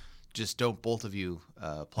 just don't both of you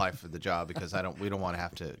apply for the job, because we don't want to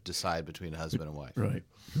have to decide between a husband and wife. Right.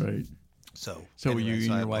 So anyway, you and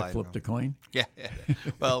your wife flipped a coin? Yeah.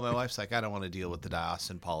 Well, my wife's like, I don't want to deal with the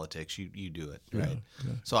diocesan politics. You do it, right?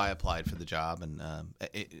 Yeah. So I applied for the job, and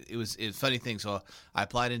it was a funny thing. So I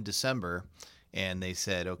applied in December, and they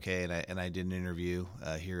said, okay, and I did an interview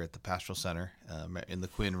here at the Pastoral Center in the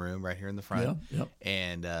Quinn Room right here in the front. Yeah.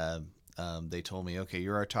 And they told me, okay,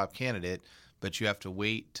 you're our top candidate, but you have to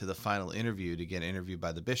wait to the final interview to get interviewed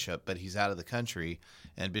by the bishop, but he's out of the country.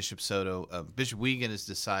 And Bishop Soto, Bishop Wiegand has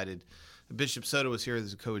decided, Bishop Soto was here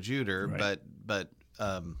as a coadjutor, right. but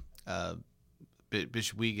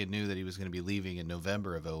Bishop Wiegand knew that he was going to be leaving in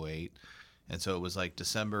November of 2008. And so it was like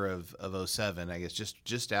December of 2007, I guess,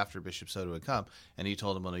 just after Bishop Soto had come. And he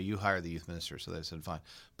told him, well, no, you hire the youth minister. So they said, fine.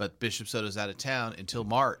 But Bishop Soto's out of town until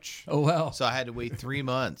March. Oh, wow. So I had to wait 3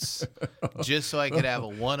 months just so I could have a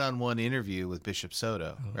one-on-one interview with Bishop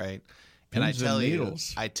Soto, right? And I tell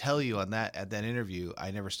you at that interview,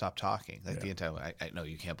 I never stopped talking. The entire I know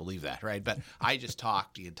you can't believe that, right? But I just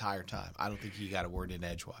talked the entire time. I don't think he got a word in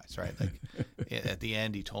edgewise, right? Like at the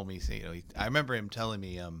end, he told me, I remember him telling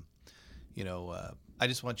me, I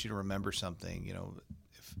just want you to remember something.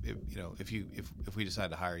 If we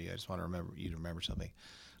decide to hire you, I just want to remember you to remember something.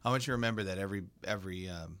 I want you to remember that every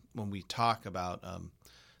when we talk about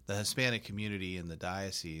the Hispanic community in the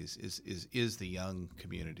diocese is the young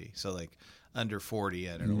community. So like under 40,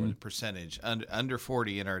 I don't know what the percentage, under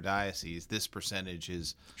 40 in our diocese, this percentage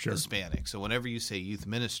is Hispanic. So whenever you say youth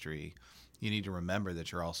ministry, you need to remember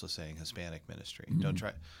that you're also saying Hispanic ministry. Mm-hmm. Don't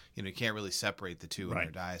try, you can't really separate the two in our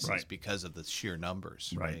diocese because of the sheer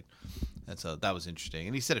numbers, right? And so that was interesting.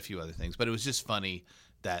 And he said a few other things, but it was just funny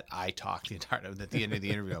that I talked the entire time. At the end of the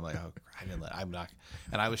interview, I'm like, oh, I'm not.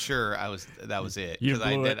 And I was sure that was it, because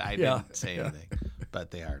I didn't say anything. But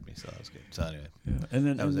they hired me, so that was good. So anyway,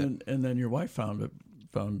 and then your wife found a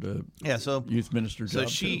youth minister job.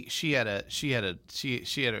 So she had a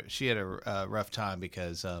rough time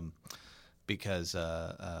because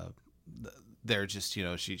they're just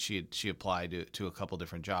she applied to a couple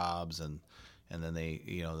different jobs, and then they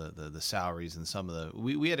the salaries and some of the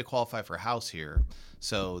we had to qualify for a house here,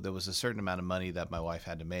 so there was a certain amount of money that my wife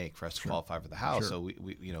had to make for us to qualify for the house. So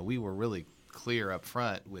we were really clear up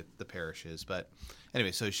front with the parishes, but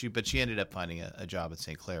anyway, she ended up finding a job at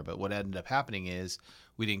St. Clair. But what ended up happening is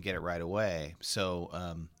we didn't get it right away,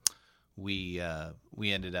 so we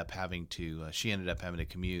ended up having to she ended up having to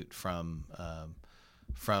commute from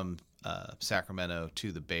Sacramento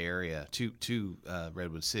to the Bay Area to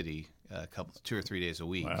Redwood City 2 or 3 days a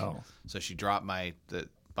week. Wow. So she dropped my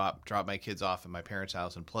kids off at my parents'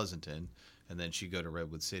 house in Pleasanton, and then she'd go to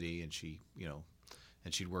Redwood City, and she'd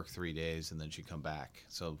work 3 days, and then she'd come back.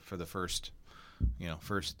 So for the first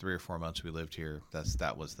 3 or 4 months we lived here,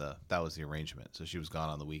 that was the arrangement. So she was gone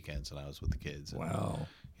on the weekends, and I was with the kids. And, wow.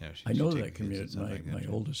 I know that commute. My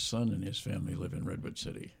oldest son and his family live in Redwood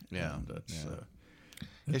City. Yeah.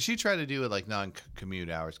 She tried to do it like non-commute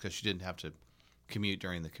hours, because she didn't have to commute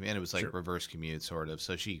during the commute. And it was like reverse commute, sort of.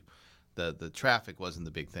 So the traffic wasn't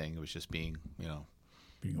the big thing. It was just being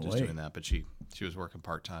just doing that. But she was working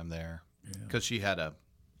part-time there, because she had at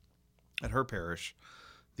her parish,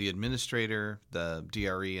 the administrator, the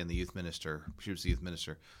DRE, and the youth minister, she was the youth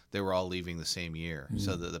minister, they were all leaving the same year. Mm.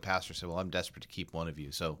 So the pastor said, well, I'm desperate to keep one of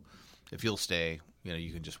you. So if you'll stay,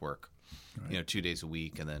 you can just work, 2 days a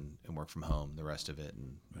week and work from home the rest of it,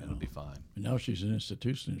 and it'll be fine. And now she's an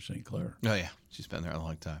institution in St. Clair. Oh, yeah. She's been there a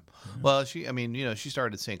long time. Yeah. Well, she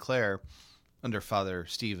started at St. Clair under Father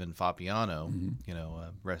Stephen Fapiano,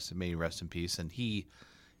 may he rest in peace. And he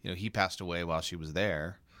passed away while she was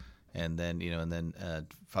there. And then,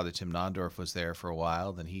 Father Tim Nondorf was there for a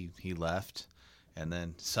while. Then he left, and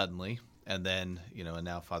then suddenly, and then, and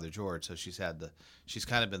now Father George. So she's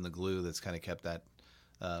kind of been the glue that's kind of kept that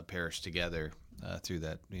parish together through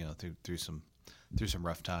that, through some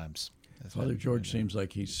rough times. Father George seems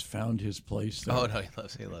like he's found his place there. Oh no,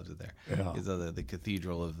 he loves it there. Yeah. He's the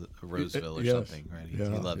Cathedral of Roseville or something, right? He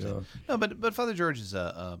loves it. No, but Father George is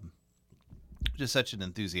just such an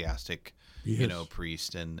enthusiastic,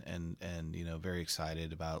 priest, and very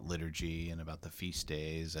excited about liturgy and about the feast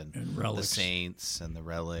days and the saints and the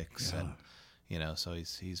relics, and so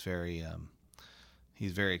he's very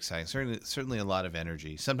exciting. Certainly a lot of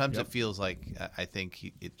energy. Sometimes it feels like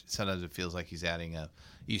sometimes it feels like he's adding a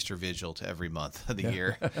Easter vigil to every month of the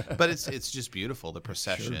year, but it's just beautiful, the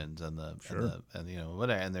processions and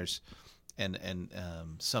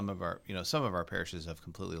some of our parishes have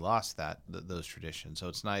completely lost those traditions. So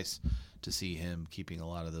it's nice to see him keeping a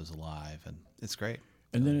lot of those alive, and it's great.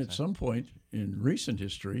 And then at some point in recent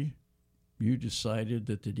history, you decided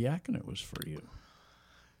that the diaconate was for you.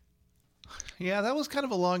 Yeah, that was kind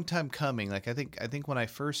of a long time coming. Like I think when I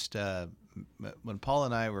first when Paul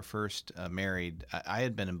and I were first married, I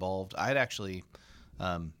had been involved. I had actually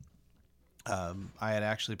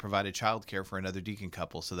provided childcare for another deacon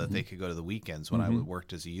couple so that they could go to the weekends when I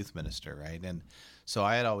worked as a youth minister, right? And so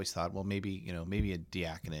I had always thought, well, maybe a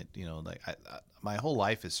diaconate. My whole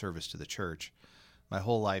life is service to the church. My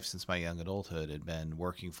whole life since my young adulthood had been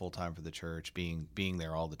working full time for the church, being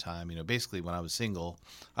there all the time. Basically when I was single,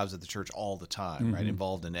 I was at the church all the time, right?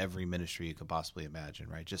 Involved in every ministry you could possibly imagine,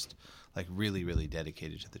 right? Just like really, really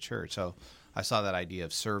dedicated to the church. So I saw that idea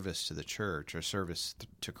of service to the church or service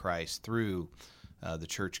to Christ through the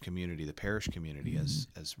church community, the parish community, as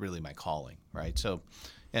really my calling, right? So,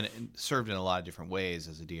 and served in a lot of different ways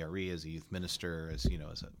as a DRE, as a youth minister, as a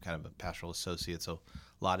kind of a pastoral associate. So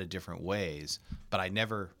a lot of different ways, but I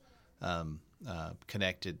never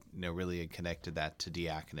connected that to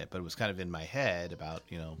diaconate. But it was kind of in my head about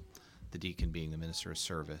the deacon being the minister of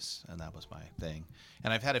service, and that was my thing.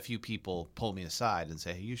 And I've had a few people pull me aside and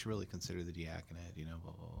say, hey, you should really consider the diaconate,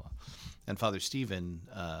 blah, blah, blah. And Father Stephen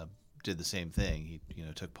did the same thing. He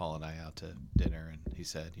took Paul and I out to dinner, and he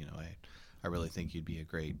said, I really think you'd be a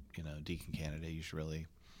great deacon candidate. You should really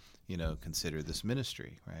consider this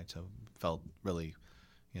ministry, right? So felt really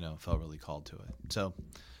called to it. So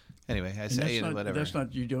anyway, I say whatever. That's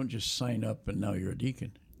not, you don't just sign up and now you're a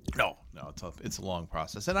deacon. No, it's a long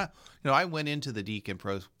process. And I went into the deacon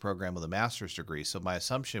program with a master's degree. So my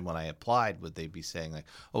assumption when I applied, would they be saying like,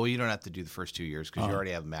 oh, well, you don't have to do the first 2 years because you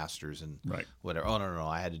already have a master's and whatever. Oh, no,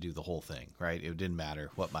 I had to do the whole thing, right? It didn't matter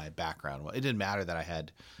what my background was. It didn't matter that I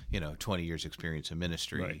had, 20 years experience in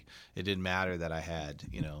ministry. Right. It didn't matter that I had,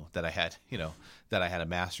 that I had a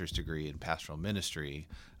master's degree in pastoral ministry.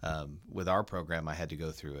 With our program, I had to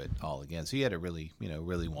go through it all again. So you had to really,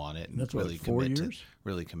 really want it and that's really 4 years?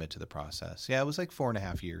 Really commit to the process. Yeah, it was like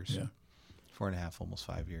 4.5 years. Yeah, 4.5, almost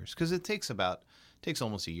 5 years. Because it takes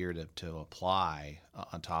almost a year to apply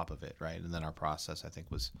on top of it, right? And then our process, I think,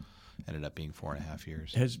 ended up being 4.5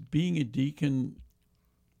 years. Has being a deacon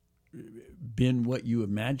been what you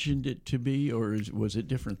imagined it to be, or was it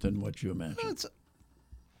different than what you imagined?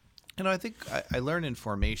 I think I learned in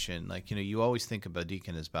formation, like, you always think of a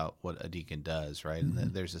deacon as about what a deacon does, right? Mm-hmm.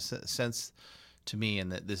 And there's a sense to me,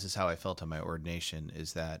 and that this is how I felt in my ordination,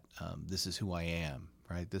 is that this is who I am,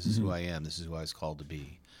 right? This is who I am. This is who I was called to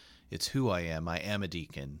be. It's who I am. I am a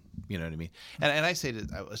deacon. You know what I mean? And I say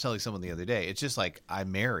that, I was telling someone the other day, it's just like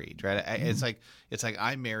I'm married, right? It's like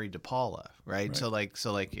I'm married to Paula, right? So like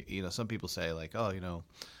some people say like, oh,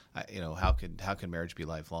 how can marriage be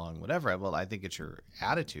lifelong? Whatever. Well, I think it's your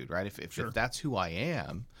attitude, right? If that's who I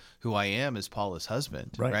am is Paula's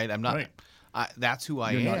husband, right? I'm not. Right. That's who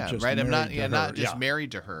I am, right? I'm not just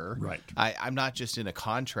married to her. Right. I'm not just in a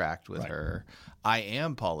contract with her. I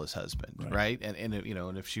am Paula's husband, right?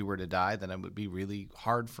 And if she were to die, then it would be really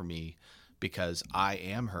hard for me because I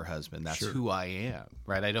am her husband. That's who I am,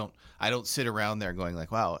 right? I don't sit around there going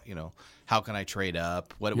like, wow, how can I trade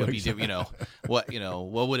up? What would be,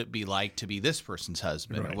 what would it be like to be this person's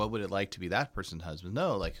husband? Right. Or what would it like to be that person's husband?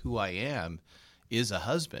 No, like who I am is a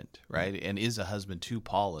husband, right? And is a husband to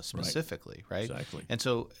Paula specifically, right? Exactly. And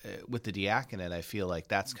so with the diaconate, I feel like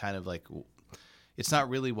that's kind of like, it's not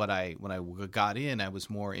really when I got in, I was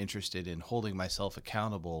more interested in holding myself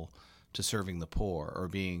accountable to serving the poor or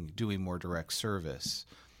doing more direct service.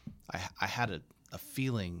 I had a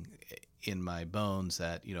feeling in my bones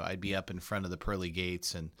that, I'd be up in front of the pearly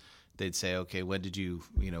gates and they'd say, okay, when did you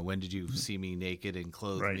see me naked and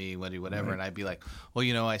clothe me? When did whatever? Right. And I'd be like,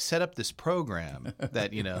 well, I set up this program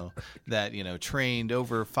that, trained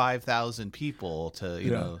over 5,000 people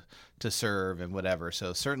to, to serve and whatever.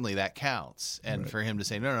 So certainly that counts. And for him to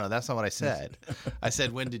say, no, that's not what I said. I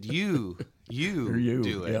said, when did you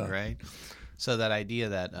do it? Right. So that idea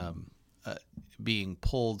that, being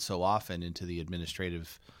pulled so often into the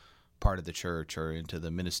administrative part of the church or into the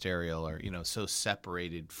ministerial or, so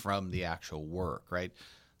separated from the actual work, right?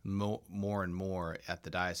 More and more at the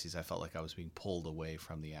diocese, I felt like I was being pulled away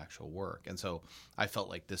from the actual work. And so I felt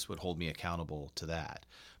like this would hold me accountable to that.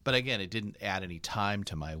 But again, it didn't add any time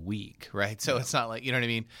to my week, right? So it's not like, you know what I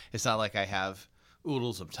mean? It's not like I have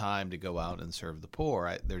oodles of time to go out and serve the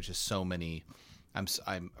poor. There's just so many.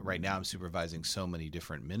 I'm right now I'm supervising so many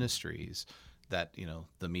different ministries that,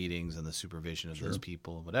 the meetings and the supervision of those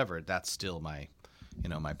people and whatever, that's still my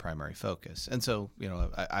primary focus. And so,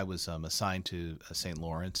 I was assigned to St.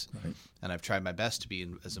 Lawrence, and I've tried my best to be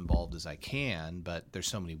as involved as I can, but there's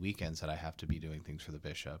so many weekends that I have to be doing things for the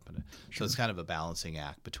bishop. And so it's kind of a balancing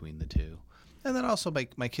act between the two. And then also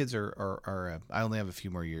my kids are I only have a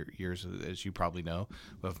few more years, as you probably know,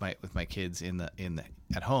 with my kids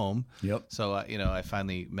at home. Yep. So I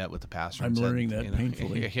finally met with the pastor. I'm learning that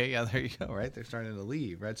painfully. Yeah. There you go. Right. They're starting to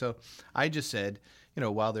leave. Right. So I just said,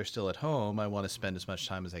 while they're still at home, I want to spend as much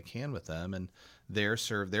time as I can with them, and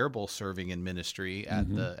they're both serving in ministry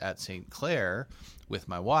at St. Clair with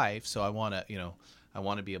my wife. So I want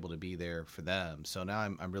to be able to be there for them. So now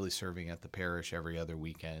I'm really serving at the parish every other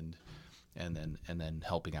weekend. And then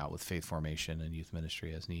helping out with faith formation and youth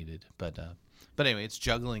ministry as needed. But anyway, it's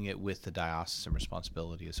juggling it with the diocesan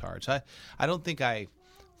responsibility is hard. So I don't think I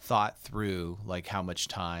thought through like how much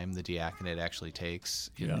time the diaconate actually takes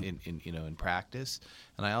in practice.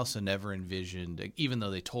 And I also never envisioned, even though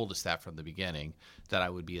they told us that from the beginning, that I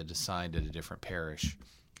would be assigned at a different parish.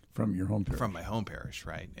 From your home parish. From my home parish,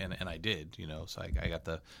 right. And I did, so I got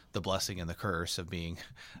the blessing and the curse of being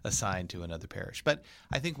assigned to another parish. But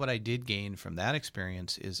I think what I did gain from that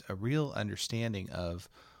experience is a real understanding of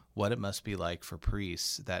what it must be like for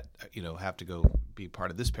priests that, have to go be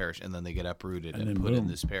part of this parish and then they get uprooted and put in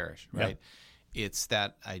this parish, right? Yep. It's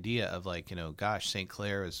that idea of like, gosh, St.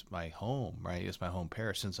 Clair is my home, right? It's my home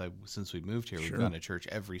parish. Since we moved here, we've gone to church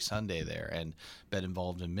every Sunday there and been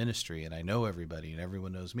involved in ministry, and I know everybody and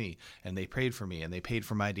everyone knows me, and they prayed for me and they paid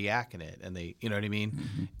for my diaconate, and they, you know what I mean?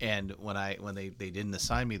 Mm-hmm. And when they didn't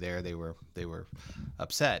assign me there, they were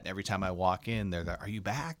upset. Every time I walk in, they're like, "Are you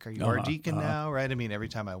back? Are you our deacon now?" Right? I mean, every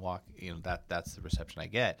time I walk, that's the reception I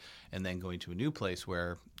get. And then going to a new place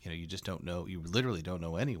where you just don't know, you literally don't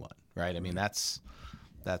know anyone, right? I mean, that's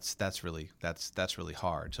really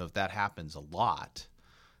hard. So if that happens a lot,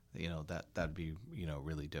 that'd be,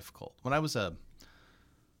 really difficult. When I was a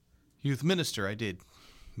youth minister, I did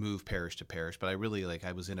move parish to parish, but I really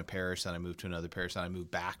I was in a parish, then I moved to another parish, then I moved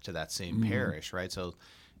back to that same parish, right? So,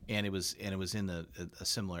 and it was in a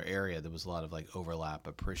similar area. There was a lot of overlap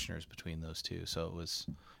of parishioners between those two. So it was,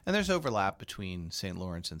 and there's overlap between St.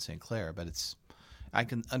 Lawrence and St. Clair, but I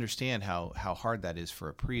can understand how hard that is for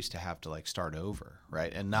a priest to have to start over,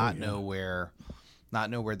 right? And not know where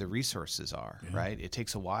the resources are, right? It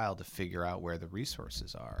takes a while to figure out where the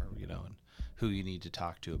resources are, and who you need to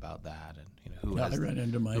talk to about that, and who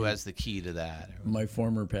has the key to that. My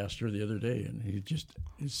former pastor the other day, and he's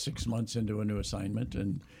 6 months into a new assignment,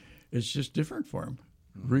 and it's just different for him.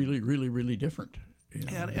 Really, really, really different.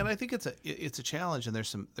 And I think it's a challenge, and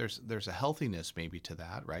there's a healthiness maybe to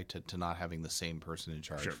that, right? To not having the same person in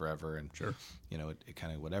charge forever, and it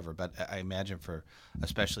kind of whatever. But I imagine for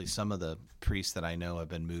especially some of the priests that I know have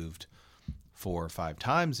been moved 4 or 5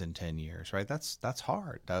 times in 10 years, right? That's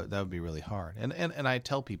hard. That would be really hard. And I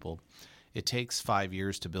tell people, it takes 5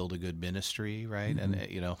 years to build a good ministry, right?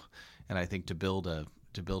 Mm-hmm. And I think to build a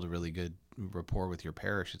really good rapport with your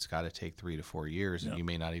parish, it's got to take 3 to 4 years, and you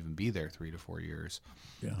may not even be there 3 to 4 years.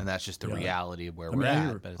 And that's just the reality of where we're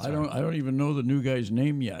at. But I don't even know the new guy's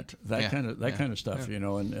name yet. That kind of stuff,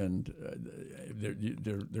 and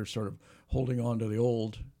they're sort of holding on to the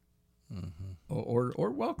old,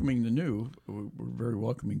 or welcoming the new. We're very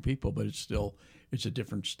welcoming people, but it's a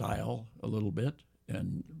different style a little bit,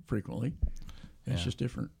 and frequently it's just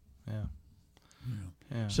different.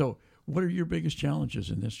 So, what are your biggest challenges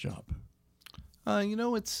in this job?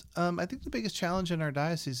 It's I think the biggest challenge in our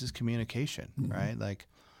diocese is communication, right?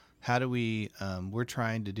 How do we? We're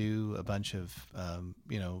trying to do a bunch of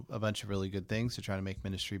really good things to try to make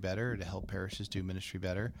ministry better, to help parishes do ministry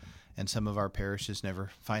better, and some of our parishes never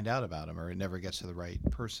find out about them, or it never gets to the right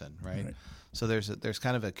person, right? So there's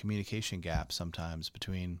kind of a communication gap sometimes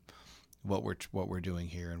between what we're doing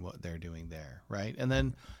here and what they're doing there, right? And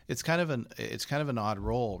then it's kind of an odd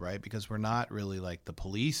role, right? Because we're not really like the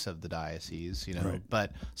police of the diocese, right.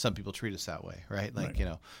 But some people treat us that way, right? Like,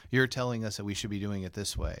 right. You're telling us that we should be doing it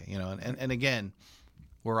this way, and again,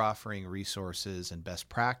 we're offering resources and best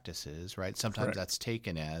practices, right? Sometimes Correct. That's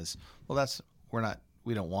taken as, well,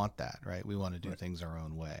 we don't want that, right? We want to do right. things our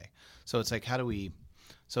own way. So it's like,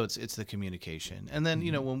 so it's the communication. And then,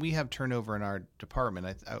 when we have turnover in our department,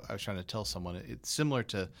 I was trying to tell someone, it's similar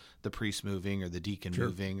to the priest moving or the deacon sure.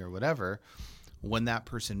 moving or whatever. When that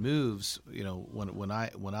person moves, when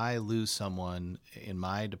I lose someone in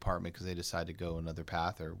my department because they decide to go another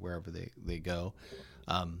path or wherever they go,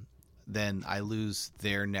 then I lose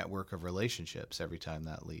their network of relationships every time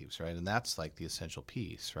that leaves, right? And that's like the essential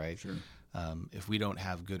piece, right? Sure. If we don't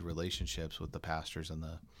have good relationships with the pastors and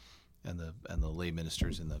the lay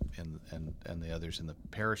ministers and the others in the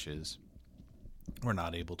parishes, we're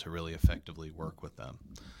not able to really effectively work with them.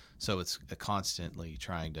 So it's constantly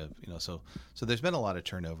trying to, so there's been a lot of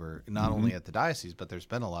turnover, not mm-hmm. only at the diocese, but there's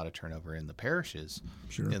been a lot of turnover in the parishes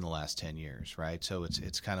sure. in the last 10 years, right? So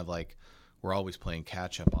it's kind of like we're always playing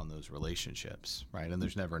catch up on those relationships, right? And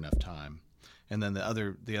there's never enough time. And then the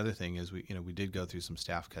other thing is we did go through some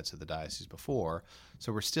staff cuts at the diocese before.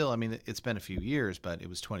 So we're still, it's been a few years, but it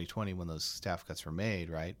was 2020 when those staff cuts were made,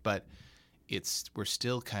 right? But we're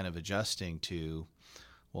still kind of adjusting to,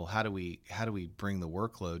 well, how do we bring the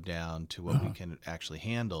workload down to what we can actually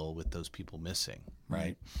handle with those people missing,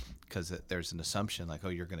 right? Because there's an assumption like, oh,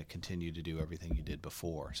 you're going to continue to do everything you did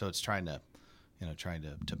before. So it's trying to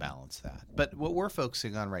balance that. But what we're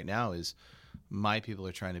focusing on right now is my people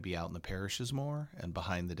are trying to be out in the parishes more and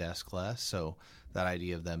behind the desk less. So that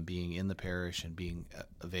idea of them being in the parish and being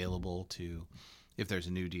available to, if there's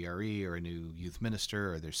a new DRE or a new youth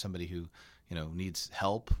minister or there's somebody who, needs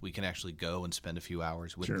help, we can actually go and spend a few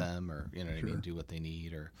hours with sure. them or, what I mean, do what they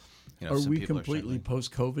need or, Are we completely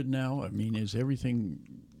post-COVID now? Is everything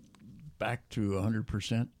back to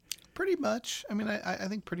 100%? Pretty much. I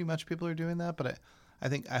think pretty much people are doing that, but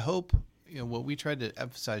I hope, what we tried to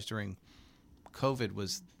emphasize during COVID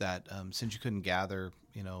was that since you couldn't gather,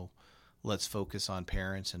 let's focus on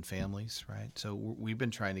parents and families, right? So we've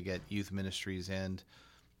been trying to get youth ministries and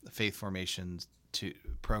faith formations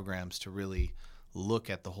programs to really look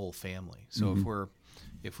at the whole family. So mm-hmm.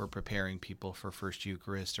 if we're preparing people for First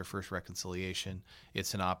Eucharist or First Reconciliation,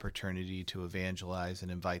 it's an opportunity to evangelize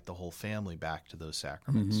and invite the whole family back to those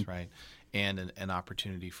sacraments, mm-hmm. right? And an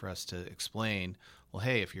opportunity for us to explain, well,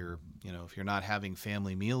 hey, if you're not having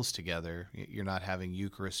family meals together, you're not having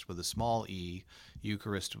Eucharist with a small e,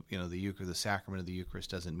 Eucharist, the sacrament of the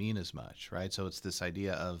Eucharist doesn't mean as much, right? So it's this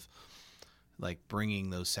idea of like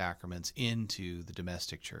bringing those sacraments into the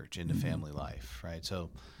domestic church, into mm-hmm. family life, right?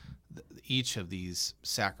 So each of these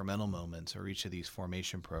sacramental moments or each of these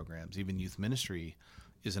formation programs, even youth ministry,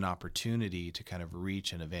 is an opportunity to kind of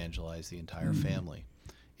reach and evangelize the entire mm-hmm. family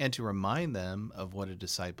and to remind them of what a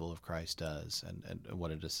disciple of Christ does and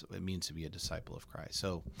what it means to be a disciple of Christ.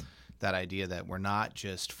 So that idea that we're not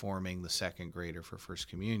just forming the second grader for First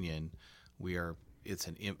Communion, it's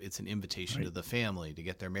an invitation right. to the family to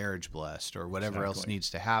get their marriage blessed or whatever else needs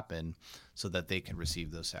to happen so that they can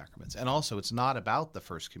receive those sacraments. And also, it's not about the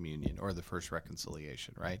First Communion or the First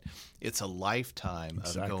Reconciliation, right? It's a lifetime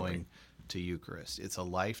of going to Eucharist. It's a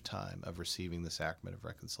lifetime of receiving the sacrament of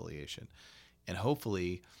reconciliation. And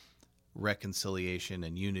hopefully, reconciliation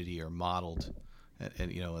and unity are modeled,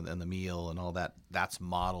 and the meal and all that's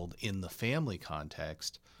modeled in the family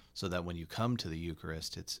context, so that when you come to the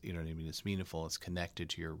Eucharist, it's it's meaningful, it's connected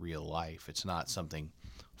to your real life. It's not something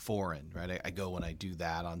foreign, right? I go and I do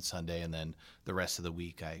that on Sunday, and then the rest of the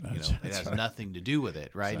week, it has nothing to do with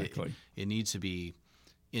it, right? Exactly. It needs to be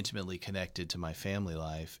intimately connected to my family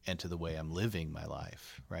life and to the way I'm living my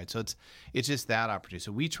life, right? So it's just that opportunity.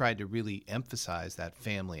 So we tried to really emphasize that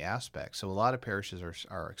family aspect. So a lot of parishes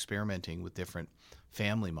are experimenting with different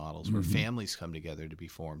family models mm-hmm. where families come together to be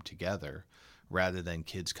formed together rather than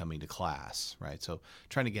kids coming to class, right? So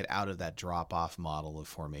trying to get out of that drop-off model of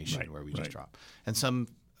formation where we just drop. And some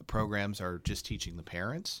programs are just teaching the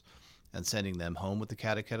parents and sending them home with the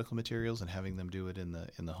catechetical materials and having them do it in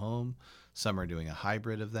the home. Some are doing a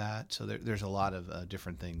hybrid of that. So there's a lot of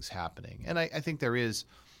different things happening. And I think there is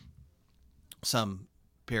some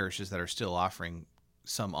parishes that are still offering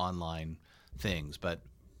some online things, but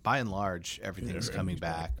by and large, everything's coming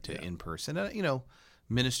back to in-person. And,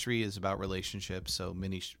 ministry is about relationships, so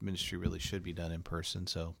ministry really should be done in person.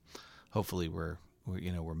 So hopefully we're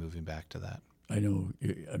moving back to that. I know.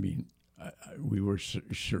 We were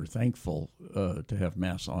sure thankful to have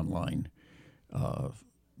Mass online,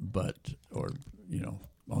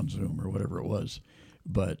 on Zoom or whatever it was.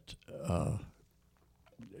 But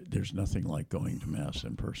there's nothing like going to Mass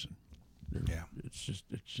in person. It's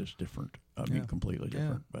just different. I mean, completely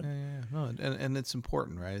different. But no, and it's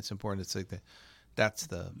important, right? It's important. It's like that's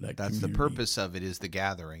the purpose of it, is the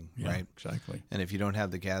gathering, right? Exactly. And if you don't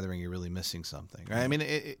have the gathering, you're really missing something, right? I mean,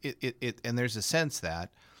 it and there's a sense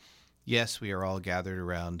that, yes, we are all gathered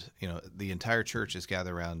around, the entire church is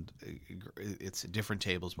gathered around, it's different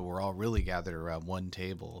tables, but we're all really gathered around one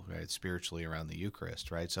table, right? Spiritually around the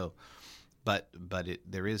Eucharist, right? So, but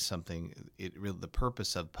there is something, the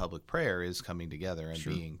purpose of public prayer is coming together and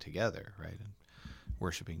being together, right? And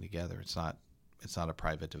worshiping together. It's not a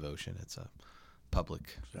private devotion, it's a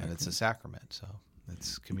public, and it's a sacrament, so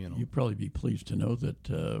it's communal. You'd probably be pleased to know that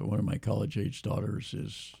one of my college-age daughters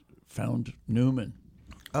is found Newman.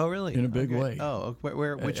 Oh, really? In a big way. Oh,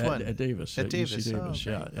 where? Which one? At Davis. At Davis. UC Davis,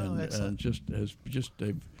 okay. And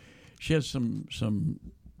she has some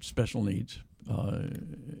special needs,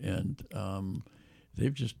 and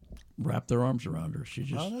they've just wrapped their arms around her.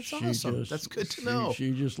 That's awesome. That's good to know.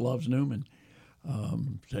 She just loves Newman.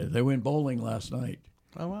 They went bowling last night.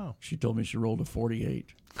 Oh, wow. She told me she rolled a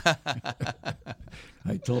 48.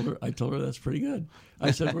 I told her that's pretty good.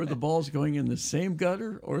 I said, were the balls going in the same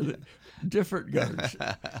gutter or the different gutters?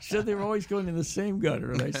 She said they were always going in the same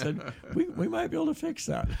gutter. And I said, we might be able to fix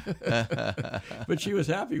that. But she was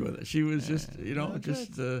happy with it. She was just,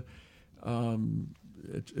 it's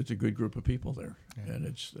a good group of people there. Yeah.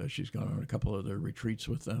 And she's gone on a couple of their retreats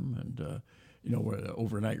with them, and,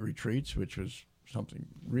 overnight retreats, which was something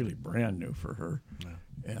really brand new for her. Yeah.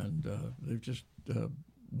 And they've just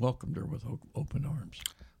welcomed her with open arms.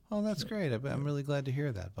 Oh, that's great. I'm really glad to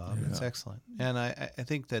hear that, Bob. Yeah. That's excellent. And I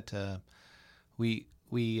think that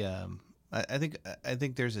I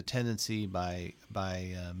think there's a tendency by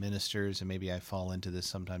ministers, and maybe I fall into this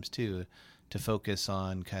sometimes too, to focus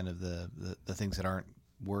on kind of the things that aren't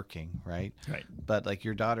working, right? Right. But like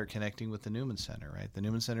your daughter connecting with the Newman Center, right? The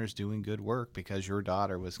Newman Center is doing good work because your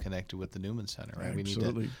daughter was connected with the Newman Center, right?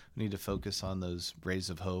 Absolutely. We need to focus on those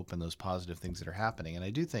rays of hope and those positive things that are happening. And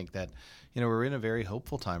I do think that, we're in a very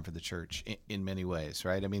hopeful time for the church in many ways,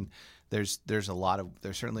 right? I mean, there's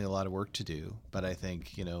certainly a lot of work to do, but I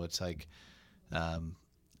think, it's like,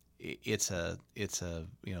 there's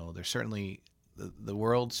certainly, the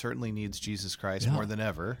world certainly needs Jesus Christ more than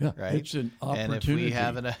ever, right? It's an opportunity.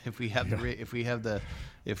 And if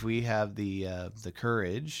we have the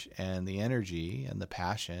courage and the energy and the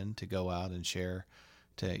passion to go out and share,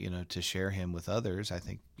 to share Him with others, I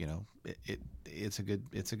think it's a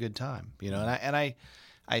good time, and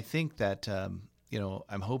I think that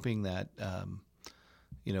I'm hoping that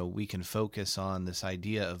we can focus on this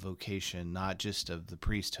idea of vocation, not just of the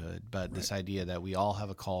priesthood, but this idea that we all have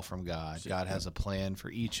a call from God. God has a plan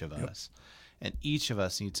for each of us, and each of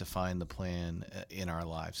us needs to find the plan in our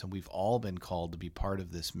lives. And we've all been called to be part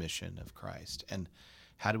of this mission of Christ. And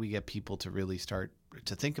how do we get people to really start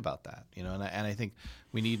to think about that? And I think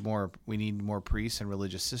we need more priests and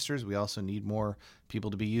religious sisters. We also need more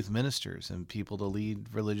people to be youth ministers, and people to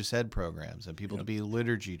lead religious ed programs, and people to be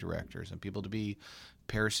liturgy directors, and people to be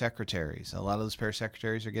parish secretaries. A lot of those parish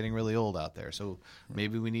secretaries are getting really old out there, so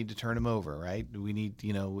maybe we need to turn them over, right? We need,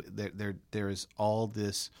 there is all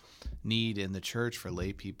this need in the church for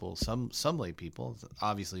lay people. Some lay people,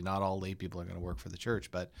 obviously not all lay people are going to work for the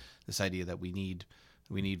church, but this idea that we need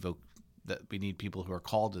people who are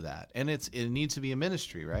called to that, and it needs to be a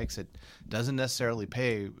ministry, right? Because it doesn't necessarily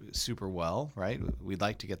pay super well, right? We'd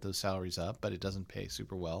like to get those salaries up, but it doesn't pay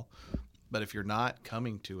super well. But if you're not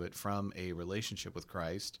coming to it from a relationship with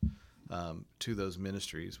Christ, to those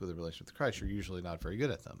ministries with a relationship with Christ, you're usually not very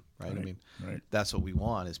good at them, right? I mean, that's what we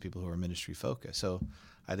want, is people who are ministry focused. So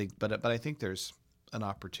I think, but I think there's an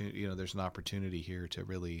opportunity. There's an opportunity here to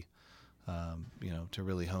really, to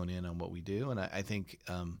really hone in on what we do. And I think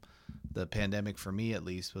the pandemic, for me at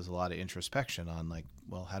least, was a lot of introspection on, like,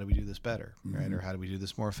 well, how do we do this better, right? Or how do we do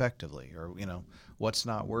this more effectively? Or what's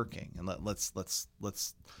not working? And let's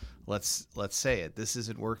say it. This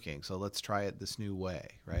isn't working, so let's try it this new way,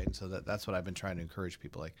 right? So that's what I've been trying to encourage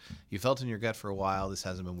people. Like, you felt in your gut for a while, this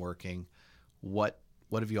hasn't been working. What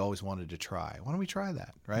have you always wanted to try? Why don't we try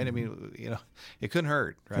that, right? I mean, it couldn't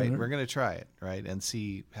hurt, right? We're going to try it, right, and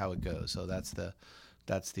see how it goes. So that's the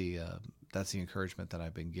encouragement that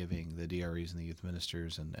I've been giving the DREs and the youth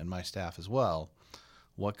ministers and my staff as well.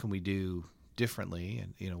 What can we do differently?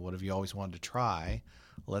 And what have you always wanted to try?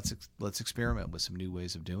 Let's experiment with some new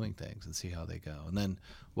ways of doing things and see how they go. And then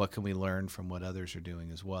what can we learn from what others are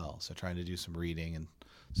doing as well? So trying to do some reading and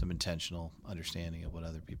some intentional understanding of what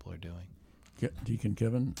other people are doing. Deacon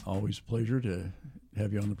Kevin, always a pleasure to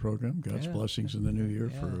have you on the program. God's blessings in the new year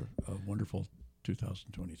for a wonderful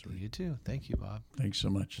 2023. You too. Thank you, Bob. Thanks so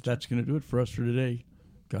much. That's going to do it for us for today.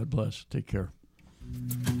 God bless. Take care.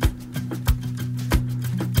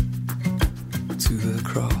 To the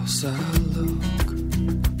cross I look,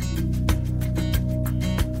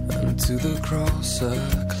 and to the cross I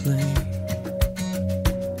cling.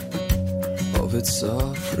 Of its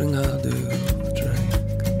suffering I do drink,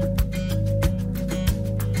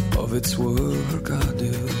 of its work I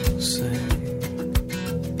do sing.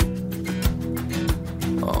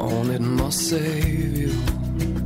 On it my Savior